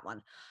to that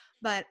one.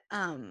 But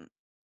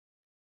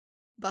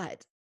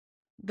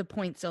the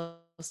point still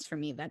is for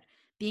me that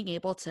being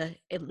able to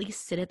at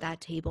least sit at that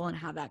table and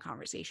have that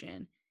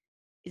conversation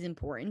is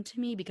important to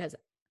me, because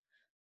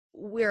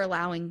we're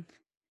allowing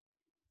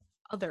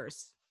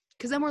others,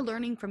 because then we're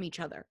learning from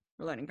each other.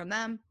 We're learning from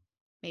them.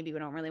 Maybe we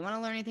don't really want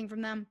to learn anything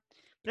from them,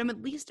 but I'm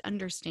at least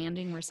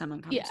understanding where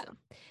someone comes Yeah. from.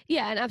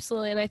 Yeah, and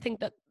absolutely. And I think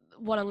that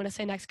what I'm going to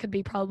say next could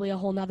be probably a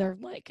whole nother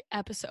like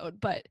episode,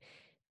 but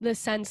the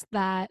sense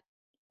that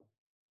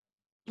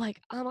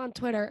like I'm on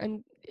Twitter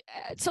and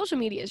social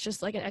media is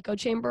just like an echo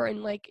chamber.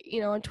 And like,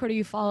 on Twitter,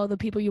 you follow the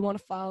people you want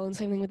to follow, and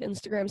same thing with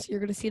Instagram. So you're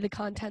going to see the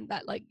content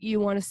that like you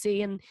want to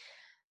see. And,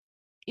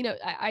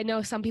 I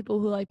know some people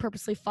who like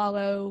purposely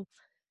follow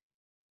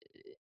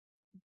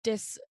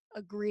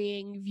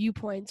disagreeing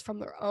viewpoints from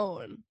their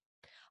own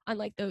on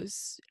like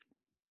those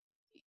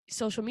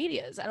social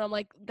medias, and I'm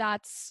like,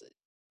 that's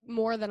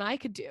more than I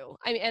could do.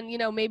 I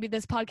mean, and maybe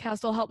this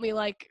podcast will help me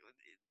like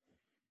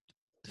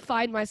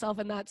find myself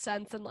in that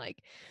sense and like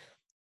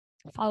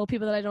follow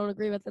people that I don't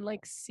agree with and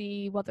like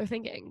see what they're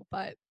thinking.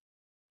 But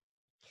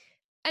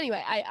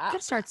anyway, I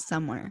Gotta start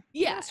somewhere.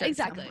 You yeah, gotta start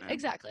exactly,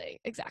 somewhere.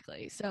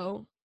 exactly.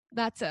 So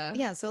that's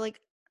Yeah, so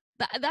like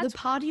that's the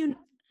pod you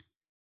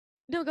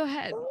no, go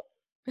ahead.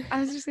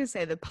 I was just gonna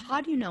say the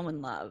pod you know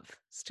and love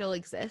still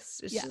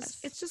exists. Yes.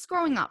 It's just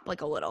growing up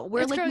like a little.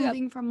 We're It's like growing up.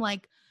 moving from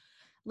like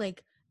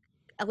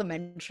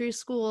elementary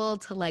school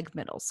to like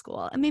middle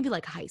school and maybe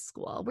like high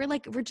school.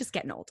 We're just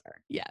getting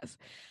older. Yes.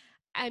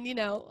 And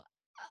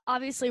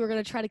obviously we're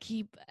going to try to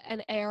keep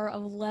an air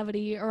of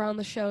levity around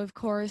the show, of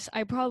course.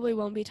 I probably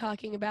won't be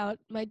talking about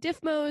my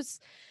diffmos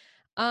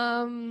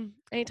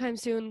anytime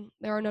soon.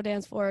 There are no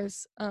dance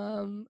floors,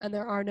 and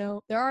there are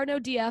no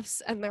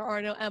DFs, and there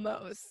are no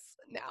MOs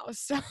now.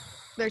 So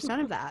There's none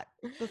of that.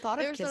 The thought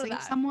of There's none of kissing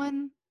that.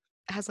 someone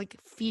has like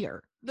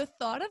fear. The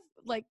thought of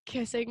like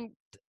kissing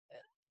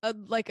a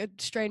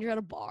stranger at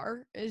a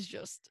bar is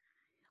just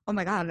Oh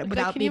my god! Like,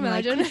 Without can you being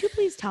like, imagine? could you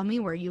please tell me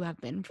where you have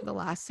been for the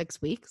last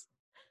 6 weeks?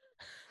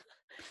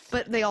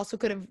 But they also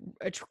could have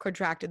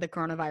contracted the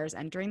coronavirus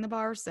entering the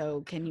bar.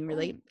 So can you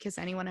really kiss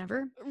anyone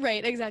ever?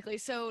 right, exactly.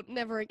 So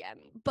never again.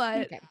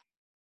 But Okay.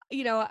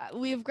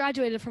 we've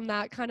graduated from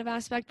that kind of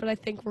aspect, but I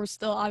think we're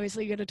still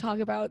obviously going to talk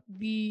about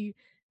the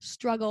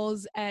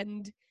struggles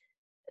and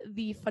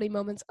the funny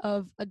moments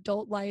of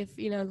adult life,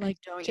 like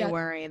Don't you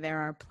worry, there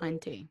are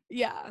plenty.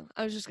 Yeah,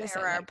 I was just going to say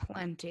There are like,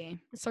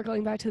 plenty.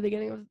 circling back to the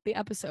beginning of the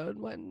episode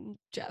when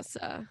Jess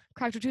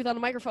cracked her tooth on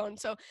a microphone.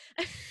 So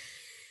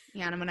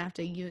Yeah, and I'm gonna have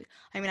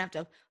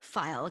to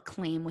file a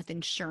claim with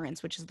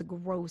insurance, which is the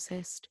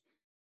grossest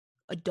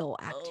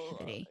adult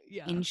activity.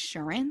 yeah.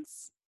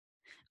 Insurance?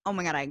 Oh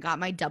my god, I got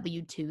my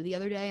W-2 the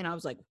other day and I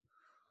was like,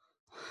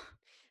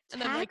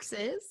 And then, like,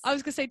 taxes? I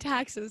was going to say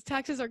taxes.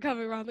 Taxes are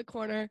coming around the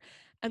corner,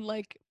 and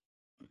like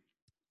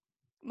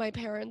my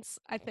parents,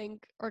 I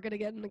think, are going to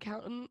get an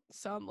accountant.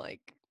 So I'm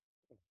like,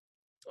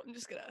 I'm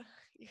just going to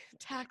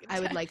I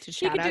would like to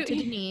shout out to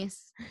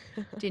Denise.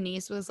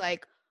 Denise was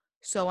like,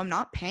 so I'm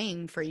not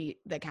paying for the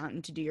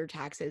accountant to do your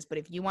taxes, but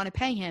if you want to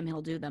pay him,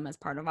 he'll do them as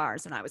part of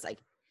ours. And I was like,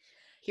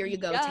 here you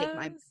go, take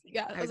my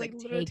I was like,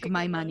 take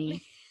my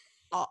money.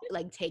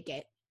 Like, take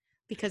it.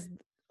 Because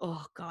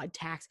oh god,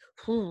 tax.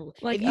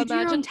 Like, if you do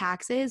your own imagine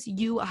taxes,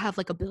 you have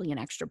like 1 billion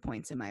extra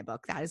points in my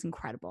book. That is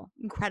incredible.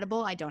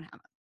 Incredible. I don't have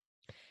it.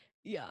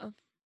 Yeah.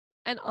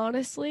 And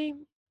honestly,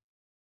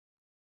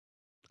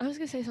 I was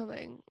gonna say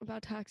something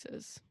about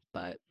taxes,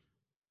 but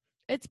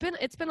it's been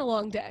a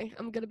long day.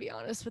 I'm gonna be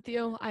honest with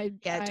you.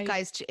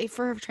 Guys,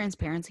 for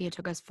transparency, it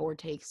took us 4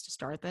 takes to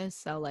start this.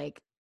 So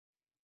like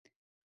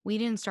we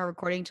didn't start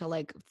recording till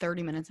like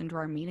 30 minutes into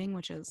our meeting,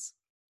 which is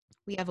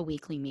we have a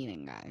weekly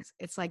meeting, guys.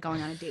 It's like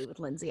going on a date with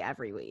Lindsay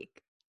every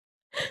week.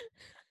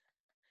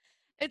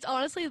 It's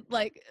honestly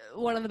like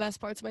one of the best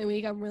parts of my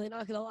week. I'm really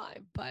not gonna lie,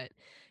 but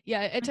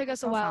yeah, it took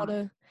us a while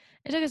to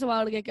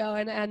get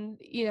going, and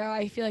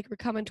I feel like we're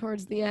coming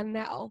towards the end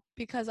now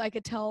because I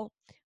could tell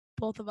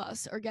both of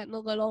us are getting a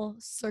little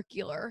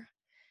circular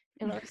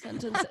in our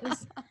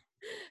sentences.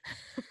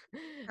 All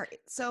right,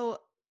 so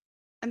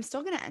I'm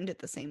still gonna end it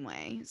the same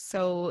way.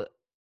 So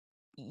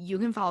you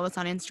can follow us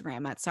on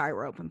Instagram at Sorry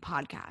We're Open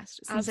Podcast.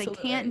 Since I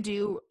can't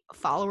do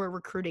follower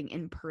recruiting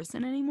in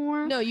person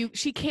anymore. No,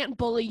 she can't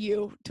bully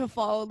you to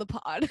follow the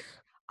pod.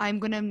 I'm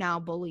gonna now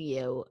bully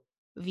you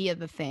via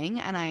the thing,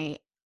 the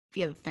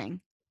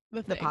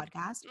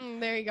podcast.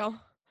 There you go.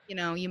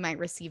 You might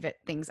receive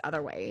things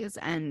other ways,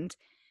 and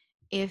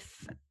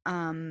if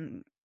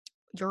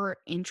you're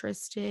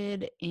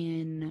interested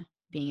in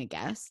being a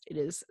guest, it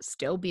is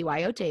still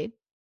BYOT.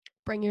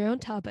 Bring your own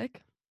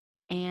topic,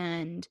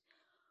 and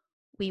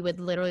we would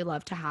literally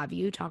love to have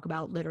you talk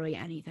about literally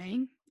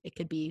anything. It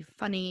could be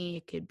funny,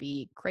 it could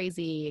be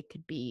crazy, it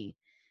could be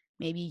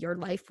maybe your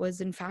life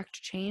was in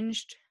fact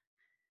changed,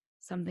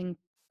 something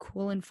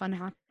cool and fun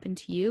happened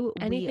to you.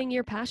 Anything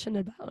you're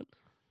passionate about.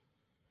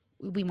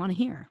 We want to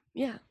hear.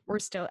 Yeah. We're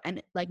still,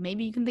 and like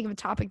maybe you can think of a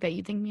topic that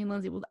you think me and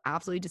Lindsay will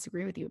absolutely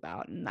disagree with you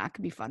about, and that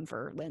could be fun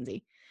for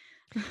Lindsay.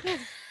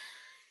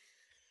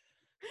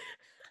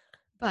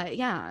 But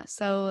yeah,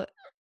 so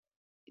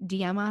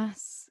DM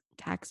us,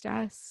 text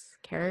us,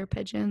 carrier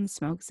pigeon,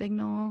 smoke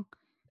signal.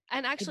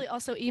 And actually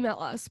also email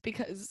us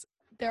because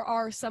there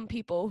are some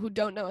people who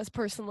don't know us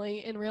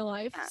personally in real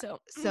life. Yeah.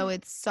 So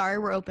it's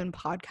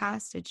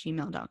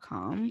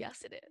sorrywe'reopenpodcast@gmail.com.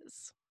 Yes, it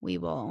is.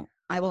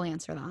 I will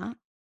answer that.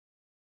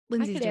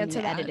 Lindsay's could doing answer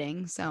the that.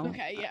 editing, so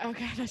Okay, yeah,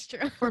 okay, that's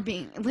true.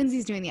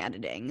 Lindsay's doing the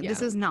editing. This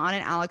Yeah. is not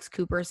an Alex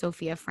Cooper,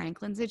 Sophia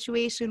Franklin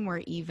situation. We're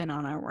even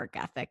on our work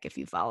ethic. If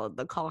you followed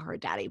the Call Her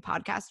Daddy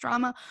podcast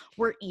drama,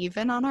 we're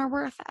even on our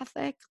work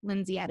ethic.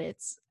 Lindsay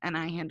edits, and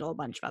I handle a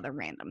bunch of other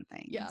random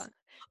things. Yeah.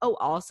 Oh,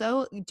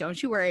 also,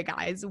 don't you worry,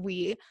 guys.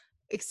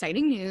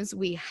 Exciting news.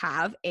 We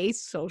have a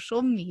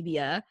social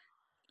media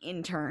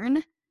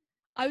intern.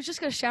 I was just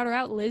gonna shout her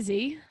out,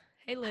 Lizzie.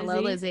 Hey, Lizzie. Hello,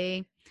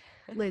 Lizzie.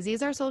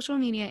 Lizzie's our social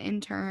media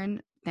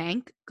intern.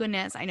 Thank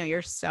goodness. I know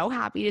you're so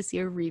happy to see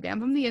a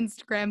revamp of the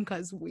Instagram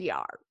because we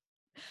are.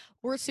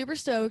 We're super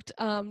stoked.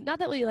 Not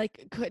that we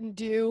like couldn't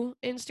do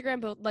Instagram,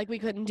 but like we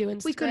couldn't do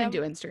Instagram. We couldn't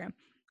do Instagram.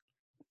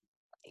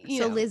 You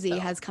So know, Lizzie so.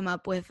 has come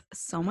up with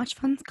so much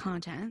fun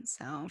content.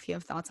 So if you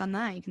have thoughts on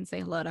that, you can say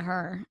hello to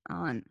her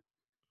on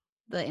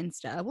the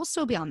Insta. We'll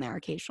still be on there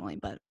occasionally,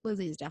 but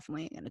Lizzie's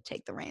definitely going to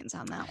take the reins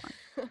on that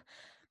one.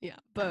 Yeah,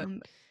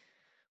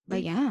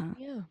 but yeah.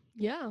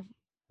 Yeah.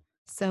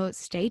 So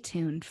stay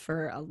tuned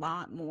for a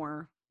lot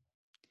more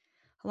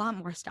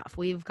stuff.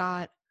 We've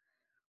got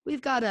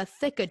a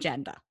thick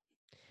agenda.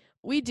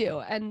 We do.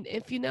 And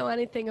if you know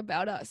anything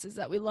about us, is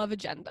that we love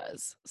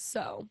agendas.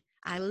 So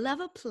I love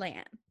a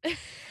plan.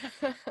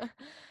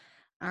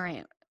 All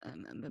right.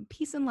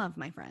 Peace and love,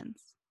 my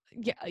friends.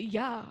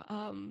 Yeah.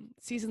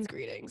 Season's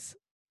greetings.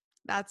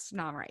 That's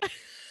not right.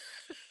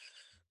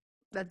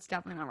 That's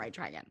definitely not right.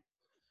 Try again.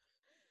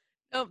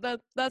 Nope,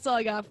 that's all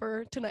I got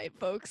for tonight,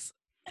 folks.